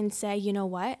and you can say, you know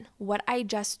what I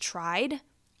just tried,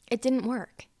 it didn't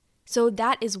work. So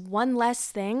that is one less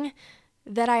thing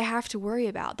that I have to worry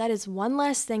about. That is one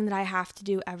less thing that I have to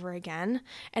do ever again.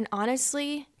 And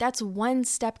honestly, that's one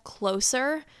step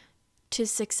closer to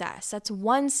success. That's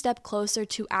one step closer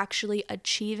to actually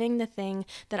achieving the thing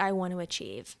that I want to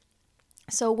achieve.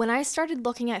 So when I started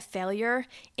looking at failure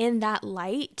in that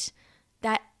light,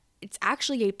 that it's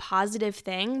actually a positive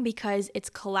thing because it's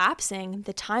collapsing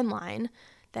the timeline,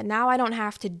 that now I don't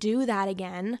have to do that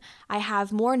again. I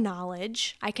have more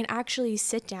knowledge. I can actually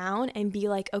sit down and be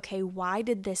like, okay, why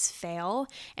did this fail?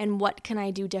 And what can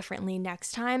I do differently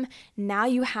next time? Now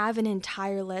you have an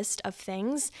entire list of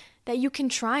things that you can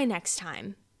try next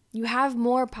time. You have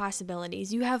more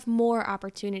possibilities. You have more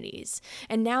opportunities.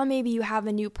 And now maybe you have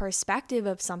a new perspective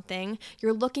of something.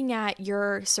 You're looking at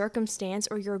your circumstance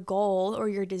or your goal or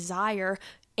your desire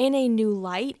in a new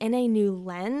light, in a new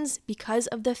lens because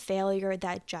of the failure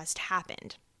that just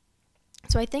happened.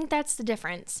 So I think that's the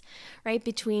difference, right,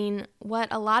 between what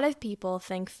a lot of people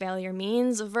think failure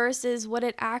means versus what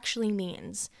it actually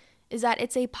means, is that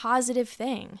it's a positive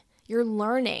thing. You're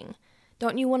learning.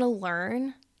 Don't you want to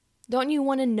learn? Don't you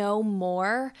want to know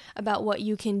more about what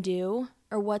you can do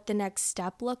or what the next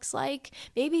step looks like?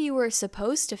 Maybe you were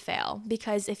supposed to fail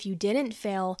because if you didn't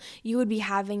fail, you would be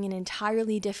having an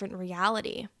entirely different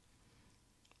reality.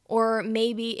 Or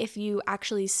maybe if you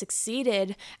actually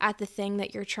succeeded at the thing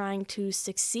that you're trying to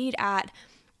succeed at,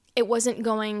 it wasn't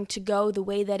going to go the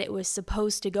way that it was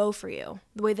supposed to go for you,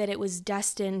 the way that it was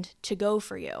destined to go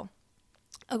for you.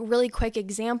 A really quick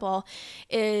example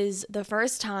is the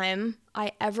first time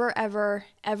I ever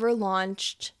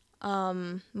launched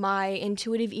my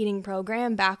intuitive eating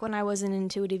program. Back when I was an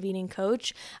intuitive eating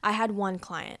coach, I had one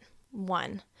client,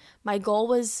 one. My goal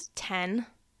was 10.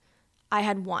 I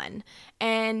had one.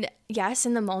 And yes,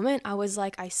 in the moment, I was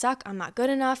like, I suck. I'm not good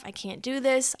enough. I can't do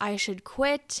this. I should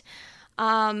quit.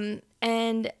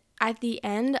 And at the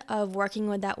end of working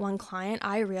with that one client,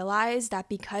 I realized that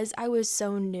because I was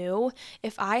so new,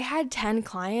 if I had 10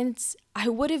 clients, I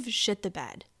would have shit the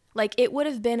bed. Like, it would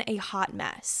have been a hot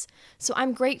mess. So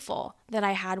I'm grateful that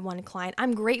I had one client.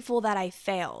 I'm grateful that I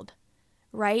failed,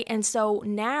 right? And so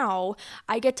now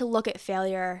I get to look at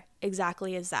failure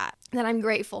exactly as that I'm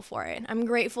grateful for it. I'm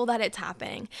grateful that it's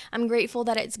happening. I'm grateful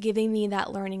that it's giving me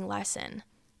that learning lesson.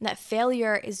 That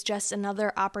failure is just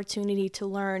another opportunity to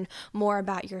learn more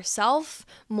about yourself,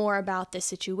 more about the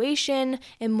situation,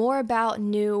 and more about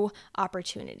new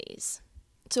opportunities.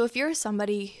 So if you're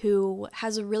somebody who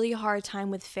has a really hard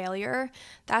time with failure,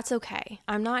 that's okay.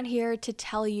 I'm not here to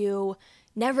tell you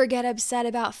never get upset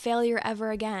about failure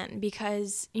ever again,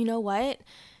 because you know what?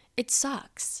 It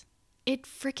sucks. It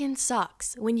freaking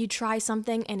sucks when you try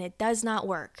something and it does not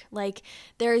work. Like,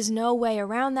 there is no way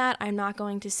around that. I'm not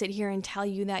going to sit here and tell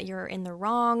you that you're in the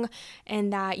wrong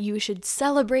and that you should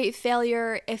celebrate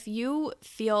failure. If you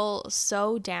feel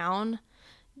so down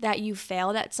that you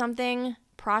failed at something,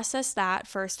 process that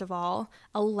first of all.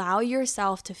 Allow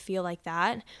yourself to feel like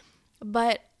that,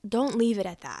 but don't leave it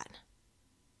at that.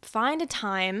 Find a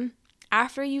time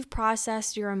after you've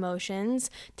processed your emotions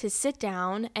to sit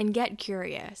down and get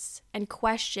curious and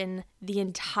question the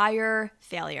entire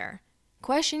failure.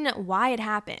 Question why it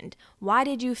happened. Why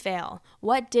did you fail?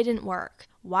 What didn't work?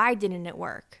 Why didn't it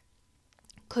work?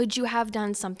 Could you have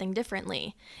done something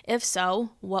differently? If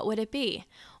so, what would it be?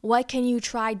 What can you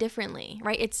try differently,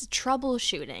 right? It's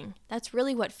troubleshooting. That's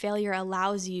really what failure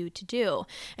allows you to do.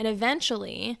 And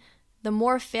eventually, the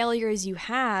more failures you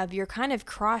have, you're kind of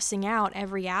crossing out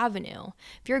every avenue.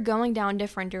 If you're going down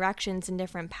different directions and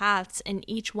different paths and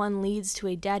each one leads to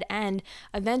a dead end,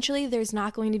 eventually there's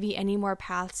not going to be any more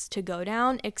paths to go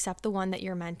down except the one that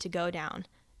you're meant to go down.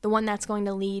 the one that's going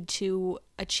to lead to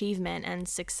achievement and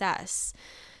success.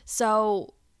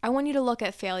 So I want you to look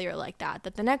at failure like that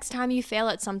the next time you fail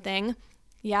at something,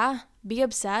 yeah, be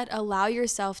upset, allow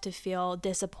yourself to feel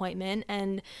disappointment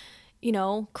and,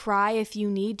 cry if you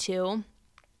need to,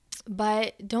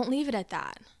 but don't leave it at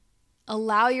that.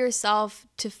 Allow yourself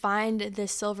to find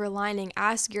this silver lining.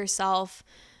 Ask yourself,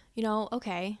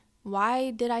 okay,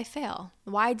 why did I fail?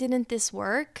 Why didn't this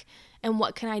work? And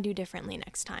what can I do differently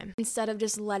next time? Instead of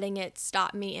just letting it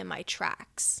stop me in my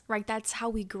tracks, right? That's how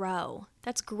we grow.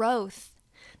 That's growth.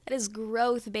 That is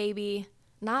growth, baby.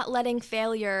 Not letting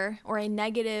failure or a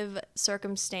negative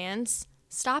circumstance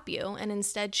stop you and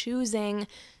instead choosing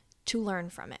to learn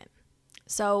from it.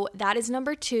 So that is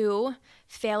number 2,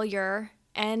 failure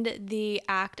and the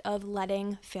act of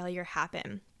letting failure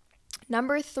happen.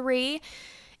 Number 3,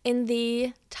 in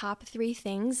the top 3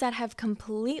 things that have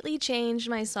completely changed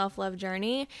my self-love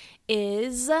journey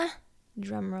is,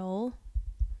 drumroll,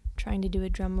 trying to do a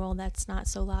drum roll that's not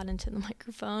so loud into the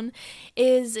microphone,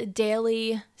 is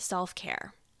daily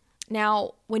self-care.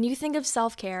 Now, when you think of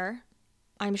self-care,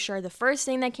 I'm sure the first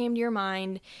thing that came to your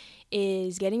mind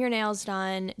is getting your nails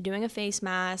done, doing a face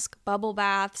mask, bubble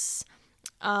baths,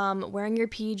 wearing your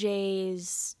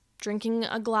PJs, drinking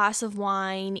a glass of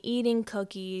wine, eating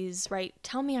cookies, right?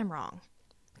 Tell me I'm wrong.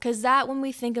 Because when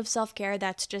we think of self-care,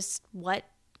 that's just what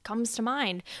comes to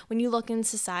mind. When you look in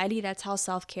society, that's how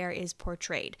self-care is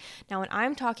portrayed. Now, when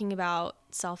I'm talking about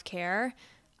self-care,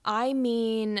 I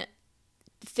mean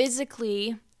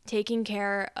physically taking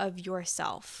care of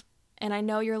yourself. And I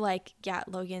know you're like, yeah,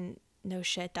 Logan, no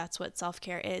shit, that's what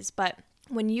self-care is. But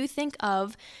when you think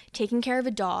of taking care of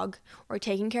a dog or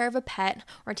taking care of a pet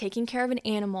or taking care of an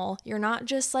animal, you're not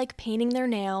just like painting their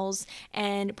nails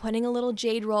and putting a little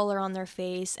jade roller on their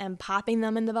face and popping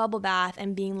them in the bubble bath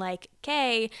and being like,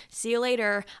 okay, see you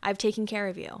later, I've taken care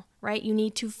of you, right? You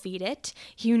need to feed it.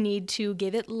 You need to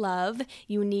give it love.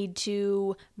 You need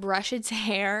to brush its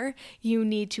hair. You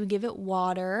need to give it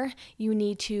water. You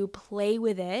need to play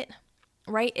with it.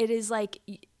 Right? It is like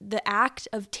the act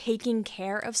of taking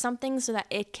care of something so that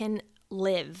it can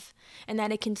live and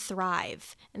that it can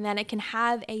thrive and that it can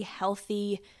have a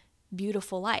healthy,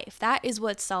 beautiful life. That is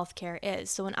what self-care is.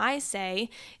 So when I say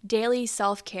daily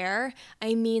self-care,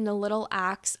 I mean the little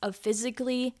acts of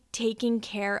physically taking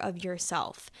care of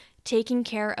yourself, taking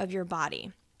care of your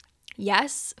body.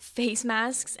 Yes, face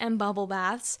masks and bubble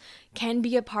baths can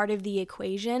be a part of the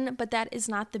equation, but that is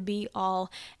not the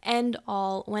be-all,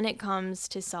 end-all when it comes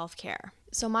to self-care.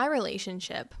 So my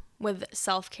relationship with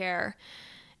self-care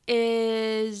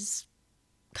is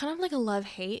kind of like a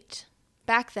love-hate.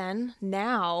 Back then,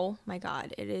 now, my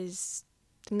God, it is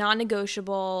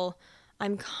non-negotiable.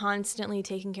 I'm constantly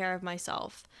taking care of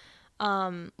myself.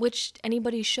 Which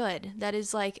anybody should. That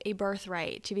is like a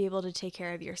birthright to be able to take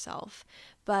care of yourself.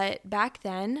 But back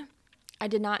then, I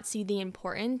did not see the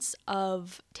importance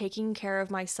of taking care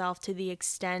of myself to the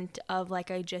extent of,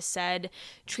 like I just said,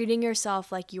 treating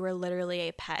yourself like you were literally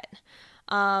a pet.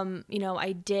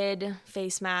 I did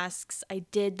face masks, I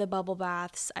did the bubble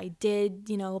baths, I did,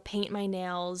 paint my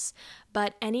nails,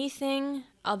 but anything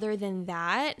other than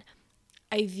that,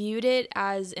 I viewed it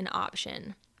as an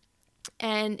option.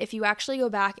 And if you actually go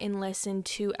back and listen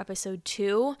to episode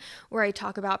 2, where I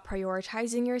talk about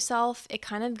prioritizing yourself, it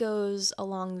kind of goes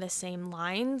along the same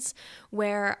lines,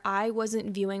 where I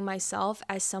wasn't viewing myself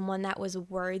as someone that was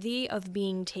worthy of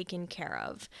being taken care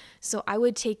of. So I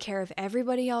would take care of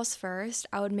everybody else first.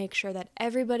 I would make sure that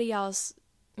everybody else,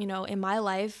 in my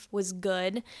life was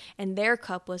good and their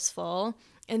cup was full.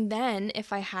 And then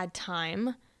if I had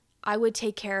time, I would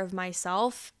take care of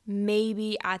myself,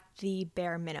 maybe at the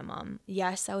bare minimum.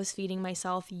 Yes, I was feeding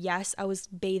myself. Yes, I was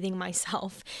bathing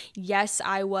myself. Yes,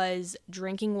 I was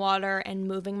drinking water and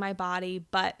moving my body.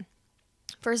 But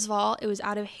first of all, it was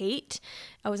out of hate.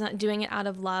 I was not doing it out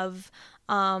of love.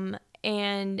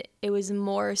 And it was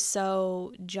more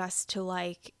so just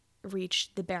to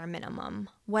reach the bare minimum.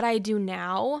 What I do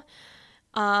now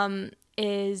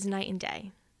is night and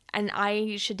day. And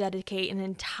I should dedicate an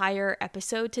entire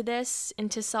episode to this,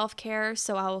 into self-care.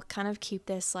 So I'll kind of keep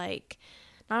this not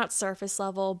at surface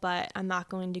level, but I'm not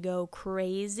going to go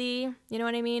crazy. You know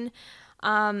what I mean?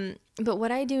 But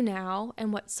what I do now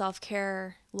and what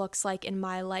self-care looks like in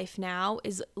my life now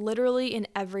is literally in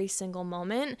every single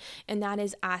moment. And that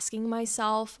is asking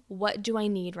myself, what do I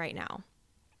need right now?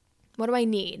 What do I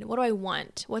need? What do I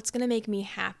want? What's going to make me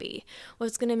happy?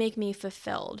 What's going to make me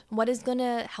fulfilled? What is going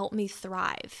to help me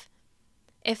thrive?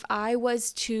 If I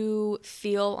was to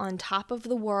feel on top of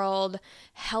the world,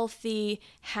 healthy,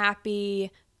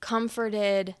 happy,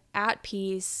 comforted, at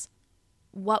peace,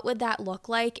 what would that look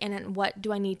like, and what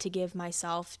do I need to give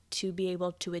myself to be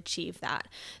able to achieve that?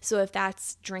 So if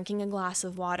that's drinking a glass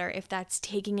of water, if that's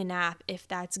taking a nap, if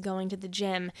that's going to the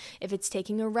gym, if it's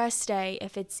taking a rest day,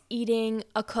 if it's eating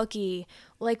a cookie,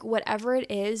 like whatever it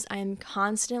is, I'm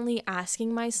constantly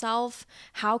asking myself,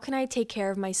 how can I take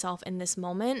care of myself in this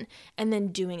moment? And then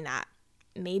doing that.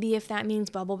 Maybe if that means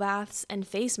bubble baths and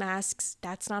face masks,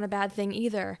 that's not a bad thing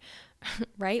either,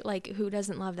 right? Like, who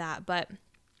doesn't love that? But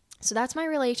so that's my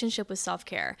relationship with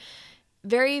self-care.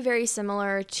 Very, very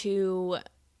similar to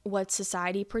what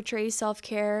society portrays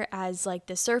self-care as, like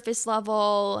the surface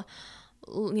level,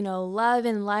 love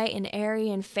and light and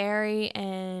airy and fairy,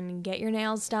 and get your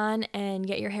nails done and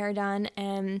get your hair done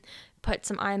and put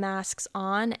some eye masks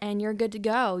on and you're good to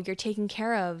go. You're taken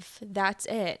care of. That's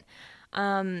it.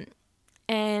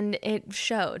 And it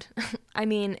showed. I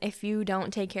mean, if you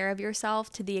don't take care of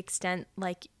yourself to the extent,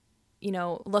 like,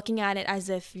 looking at it as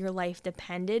if your life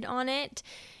depended on it,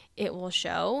 it will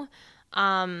show.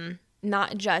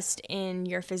 Not just in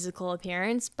your physical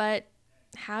appearance, but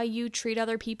how you treat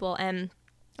other people. And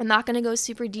I'm not going to go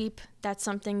super deep. That's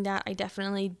something that I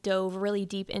definitely dove really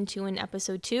deep into in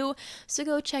episode 2. So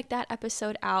go check that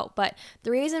episode out. But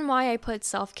the reason why I put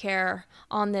self-care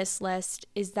on this list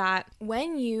is that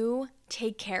when you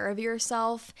take care of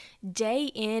yourself day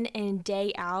in and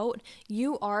day out,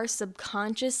 you are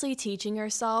subconsciously teaching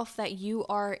yourself that you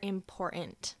are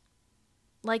important.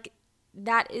 Like,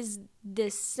 that is the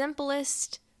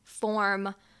simplest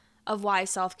form of why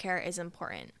self-care is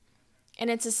important. And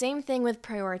it's the same thing with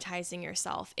prioritizing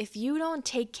yourself. If you don't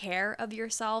take care of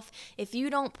yourself, if you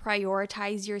don't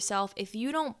prioritize yourself, if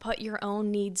you don't put your own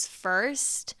needs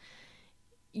first,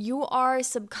 you are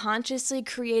subconsciously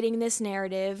creating this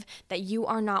narrative that you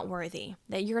are not worthy,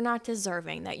 that you're not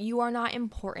deserving, that you are not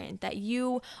important, that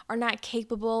you are not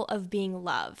capable of being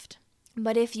loved.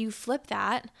 But if you flip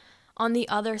that on the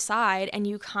other side and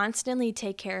you constantly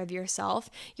take care of yourself,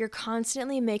 you're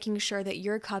constantly making sure that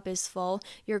your cup is full,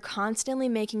 you're constantly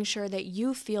making sure that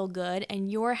you feel good and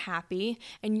you're happy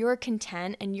and you're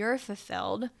content and you're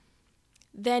fulfilled,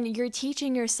 then you're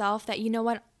teaching yourself that, you know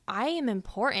what, I am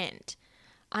important.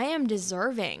 I am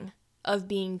deserving of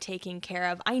being taken care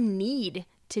of. I need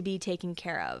to be taken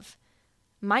care of.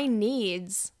 My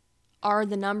needs are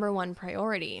the number one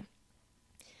priority.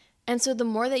 And so the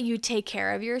more that you take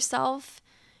care of yourself,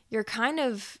 you're kind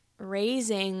of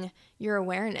raising your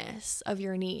awareness of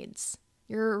your needs.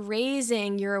 You're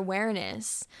raising your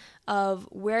awareness of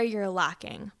where you're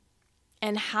lacking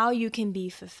and how you can be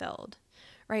fulfilled,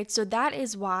 right? So that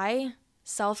is why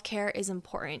self-care is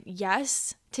important.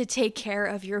 Yes, to take care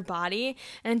of your body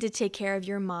and to take care of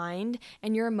your mind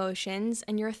and your emotions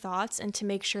and your thoughts, and to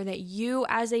make sure that you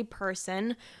as a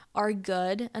person are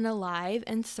good and alive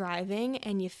and thriving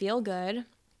and you feel good.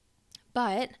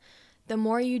 But the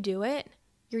more you do it,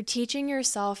 you're teaching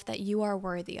yourself that you are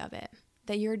worthy of it,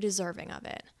 that you're deserving of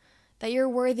it, that you're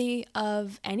worthy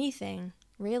of anything,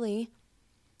 really.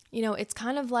 It's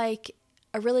kind of like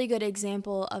a really good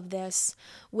example of this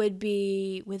would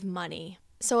be with money.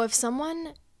 So if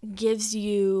someone gives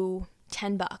you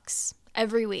 $10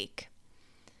 every week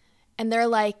and they're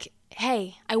like,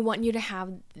 hey, I want you to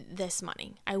have this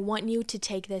money. I want you to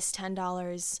take this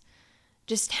 $10,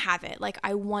 just have it. Like,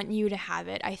 I want you to have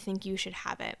it. I think you should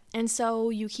have it. And so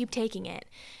you keep taking it.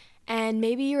 And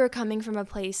maybe you were coming from a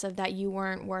place of that you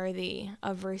weren't worthy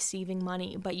of receiving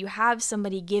money, but you have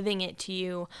somebody giving it to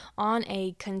you on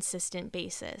a consistent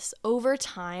basis. Over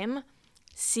time,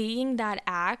 seeing that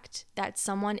act, that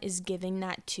someone is giving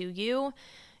that to you,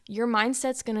 your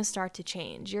mindset's going to start to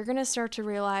change. You're going to start to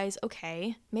realize,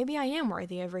 okay, maybe I am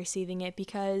worthy of receiving it,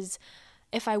 because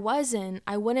if I wasn't,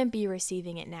 I wouldn't be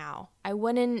receiving it now. I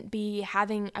wouldn't be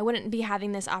having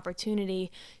this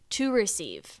opportunity to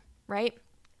receive, right?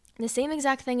 The same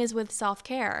exact thing is with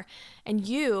self-care, and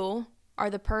you are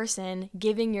the person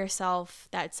giving yourself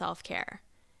that self-care.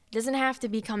 It doesn't have to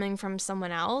be coming from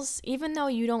someone else. Even though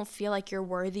you don't feel like you're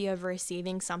worthy of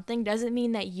receiving something, doesn't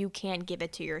mean that you can't give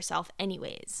it to yourself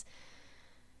anyways.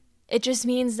 It just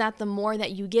means that the more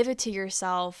that you give it to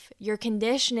yourself, you're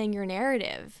conditioning your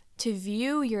narrative to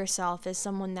view yourself as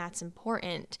someone that's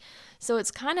important. So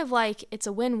it's kind of like it's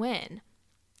a win-win,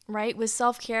 right? With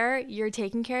self-care, you're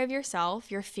taking care of yourself,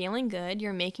 you're feeling good,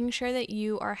 you're making sure that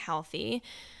you are healthy,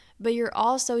 but you're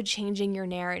also changing your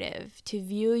narrative to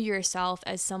view yourself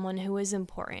as someone who is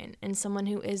important and someone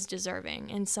who is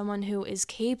deserving and someone who is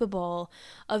capable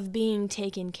of being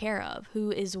taken care of, who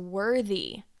is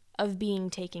worthy of being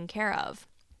taken care of.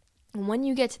 And when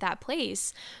you get to that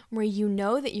place where you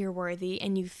know that you're worthy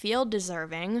and you feel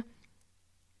deserving,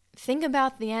 think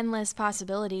about the endless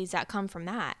possibilities that come from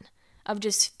that. of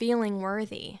just feeling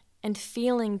worthy and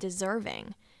feeling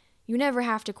deserving. You never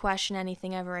have to question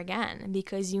anything ever again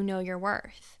because you know your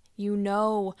worth. You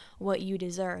know what you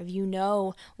deserve. You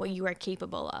know what you are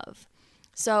capable of.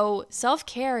 So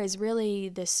self-care is really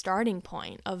the starting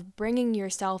point of bringing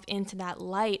yourself into that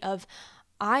light of,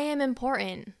 I am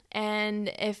important, and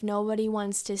if nobody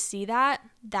wants to see that,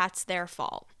 that's their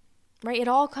fault, right? It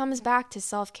all comes back to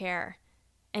self-care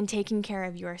and taking care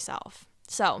of yourself.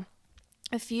 So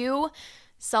a few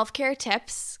self-care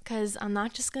tips, because I'm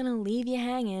not just going to leave you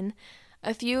hanging.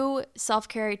 A few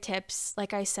self-care tips,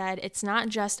 like I said, it's not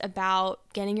just about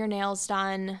getting your nails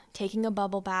done, taking a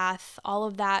bubble bath, all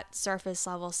of that surface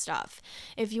level stuff.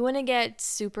 If you want to get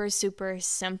super, super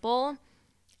simple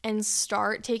and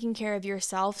start taking care of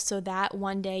yourself so that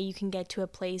one day you can get to a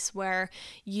place where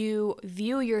you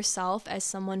view yourself as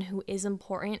someone who is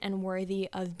important and worthy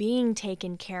of being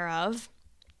taken care of,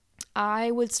 I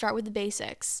would start with the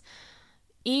basics.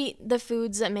 Eat the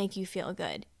foods that make you feel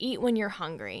good. Eat when you're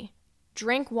hungry.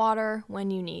 Drink water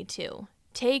when you need to.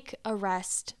 Take a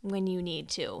rest when you need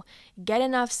to. Get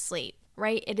enough sleep,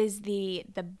 right? It is the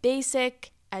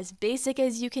basic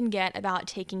as you can get about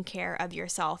taking care of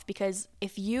yourself. Because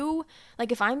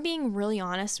if I'm being really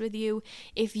honest with you,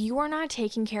 if you are not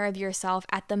taking care of yourself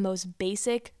at the most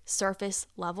basic surface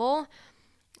level,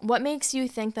 what makes you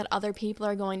think that other people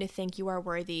are going to think you are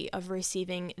worthy of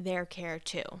receiving their care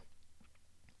too?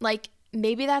 Like,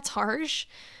 maybe that's harsh,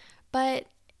 but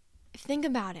think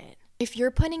about it. If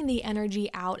you're putting the energy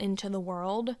out into the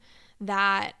world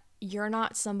that you're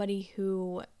not somebody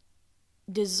who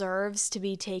deserves to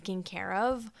be taken care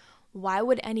of, why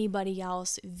would anybody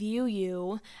else view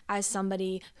you as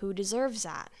somebody who deserves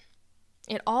that?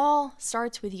 It all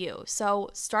starts with you.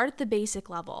 So start at the basic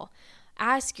level.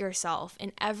 Ask yourself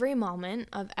in every moment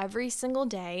of every single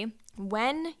day,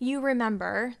 when you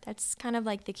remember, that's kind of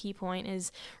like the key point,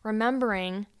 is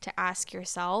remembering to ask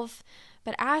yourself,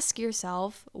 but ask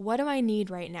yourself, what do I need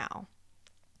right now?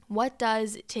 What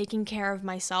does taking care of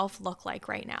myself look like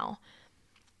right now?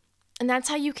 And that's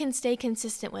how you can stay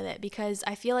consistent with it, because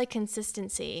I feel like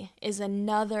consistency is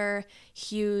another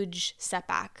huge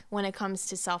setback when it comes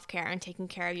to self-care and taking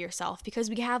care of yourself, because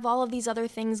we have all of these other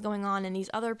things going on and these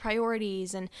other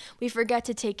priorities, and we forget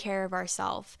to take care of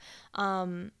ourselves.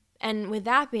 And with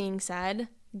that being said,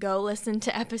 go listen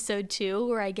to episode 2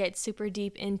 where I get super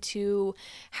deep into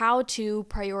how to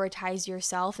prioritize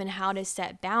yourself and how to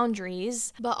set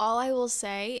boundaries. But all I will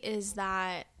say is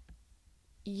that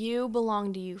you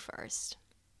belong to you first.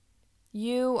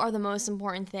 You are the most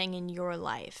important thing in your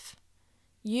life.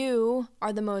 You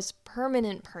are the most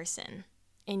permanent person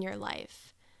in your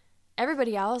life.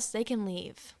 Everybody else, they can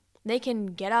leave. They can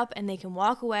get up and they can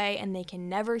walk away and they can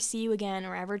never see you again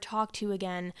or ever talk to you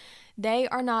again. They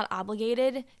are not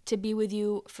obligated to be with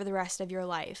you for the rest of your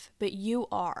life, but you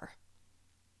are.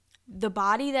 The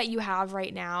body that you have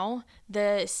right now,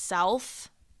 the self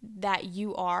that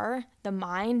you are, the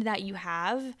mind that you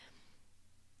have,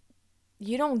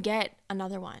 you don't get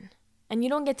another one. And you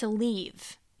don't get to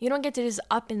leave. You don't get to just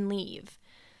up and leave.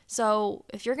 So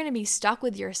if you're going to be stuck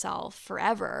with yourself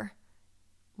forever,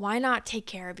 why not take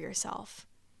care of yourself?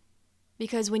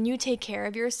 Because when you take care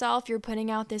of yourself, you're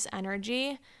putting out this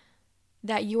energy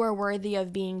that you are worthy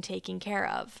of being taken care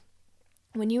of.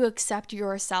 When you accept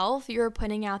yourself, you're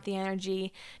putting out the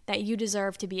energy that you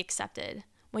deserve to be accepted.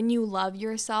 When you love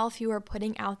yourself, you are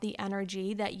putting out the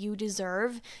energy that you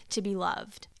deserve to be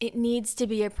loved. It needs to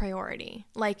be a priority,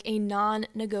 like a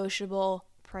non-negotiable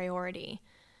priority.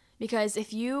 Because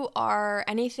if you are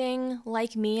anything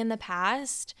like me in the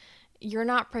past, you're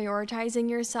not prioritizing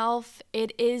yourself.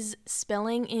 It is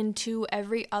spilling into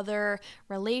every other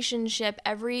relationship,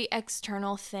 every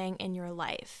external thing in your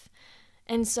life.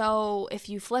 And so if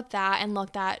you flip that and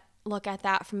look at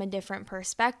that from a different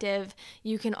perspective,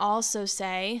 you can also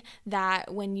say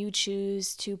that when you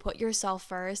choose to put yourself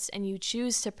first and you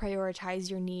choose to prioritize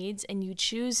your needs and you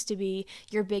choose to be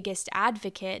your biggest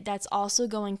advocate, that's also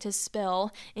going to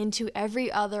spill into every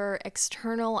other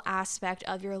external aspect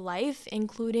of your life,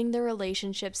 including the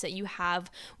relationships that you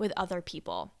have with other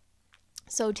people.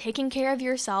 So taking care of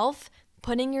yourself,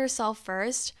 putting yourself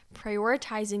first,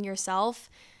 prioritizing yourself,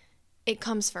 it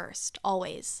comes first,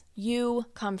 always. You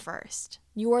come first.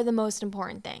 You are the most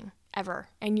important thing ever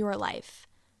in your life.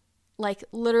 Like,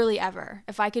 literally ever.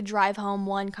 If I could drive home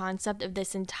one concept of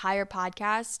this entire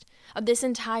podcast, of this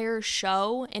entire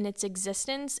show in its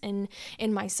existence, in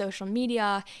my social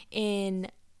media, in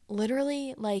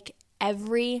literally like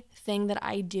everything that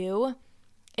I do,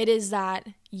 it is that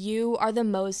you are the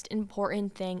most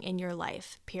important thing in your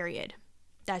life, period.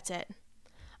 That's it.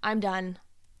 I'm done.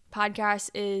 Podcast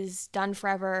is done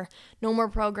forever. No more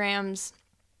programs.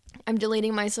 I'm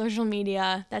deleting my social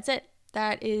media. That's it.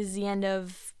 That is the end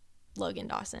of Logan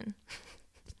Dawson.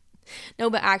 No,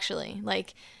 but actually,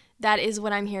 like, that is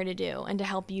what I'm here to do, and to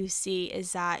help you see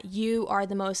is that you are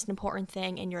the most important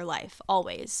thing in your life,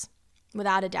 always,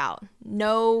 without a doubt.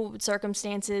 No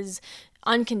circumstances,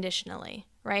 unconditionally,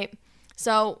 right?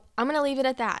 So I'm going to leave it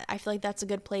at that. I feel like that's a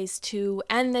good place to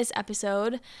end this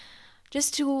episode.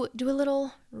 Just to do a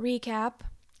little recap,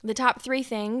 the top 3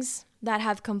 things that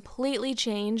have completely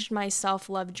changed my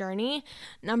self-love journey.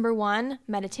 Number 1,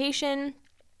 meditation.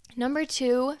 Number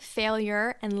 2,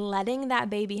 failure and letting that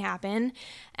baby happen.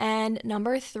 And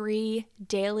number 3,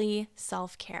 daily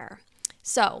self-care.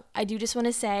 So I do just want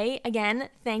to say, again,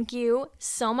 thank you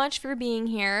so much for being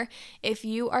here. If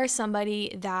you are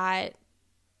somebody that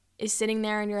is sitting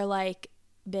there and you're like,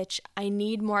 bitch, I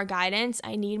need more guidance,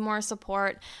 I need more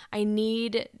support, I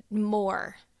need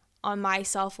more on my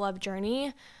self-love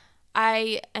journey,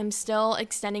 I am still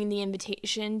extending the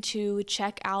invitation to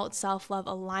check out Self-Love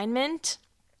Alignment.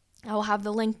 I will have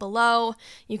the link below.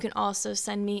 You can also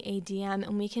send me a DM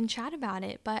and we can chat about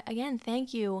it. But again,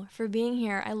 thank you for being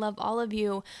here. I love all of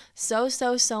you so,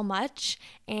 so, so much.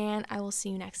 And I will see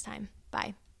you next time.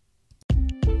 Bye.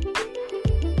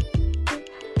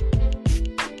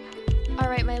 All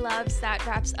right, my loves, that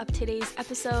wraps up today's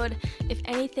episode. If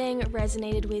anything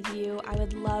resonated with you, I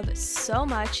would love so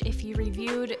much if you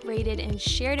reviewed, rated, and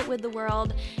shared it with the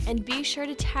world. And be sure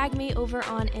to tag me over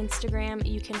on Instagram.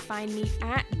 You can find me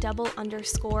at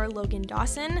 _Logan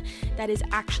Dawson. That is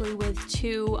actually with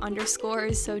 2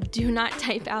 underscores, so do not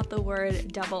type out the word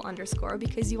 _,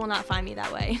 because you will not find me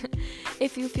that way.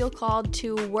 If you feel called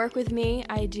to work with me,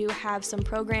 I do have some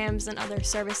programs and other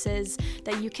services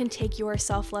that you can take your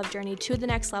self-love journey to the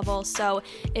next level. So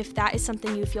if that is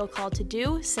something you feel called to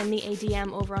do, send me a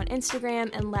DM over on Instagram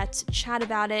and let's chat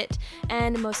about it.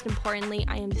 And most importantly,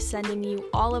 I am sending you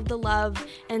all of the love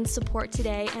and support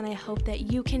today, and I hope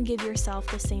that you can give yourself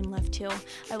the same love too.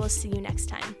 I will see you next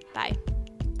time. Bye.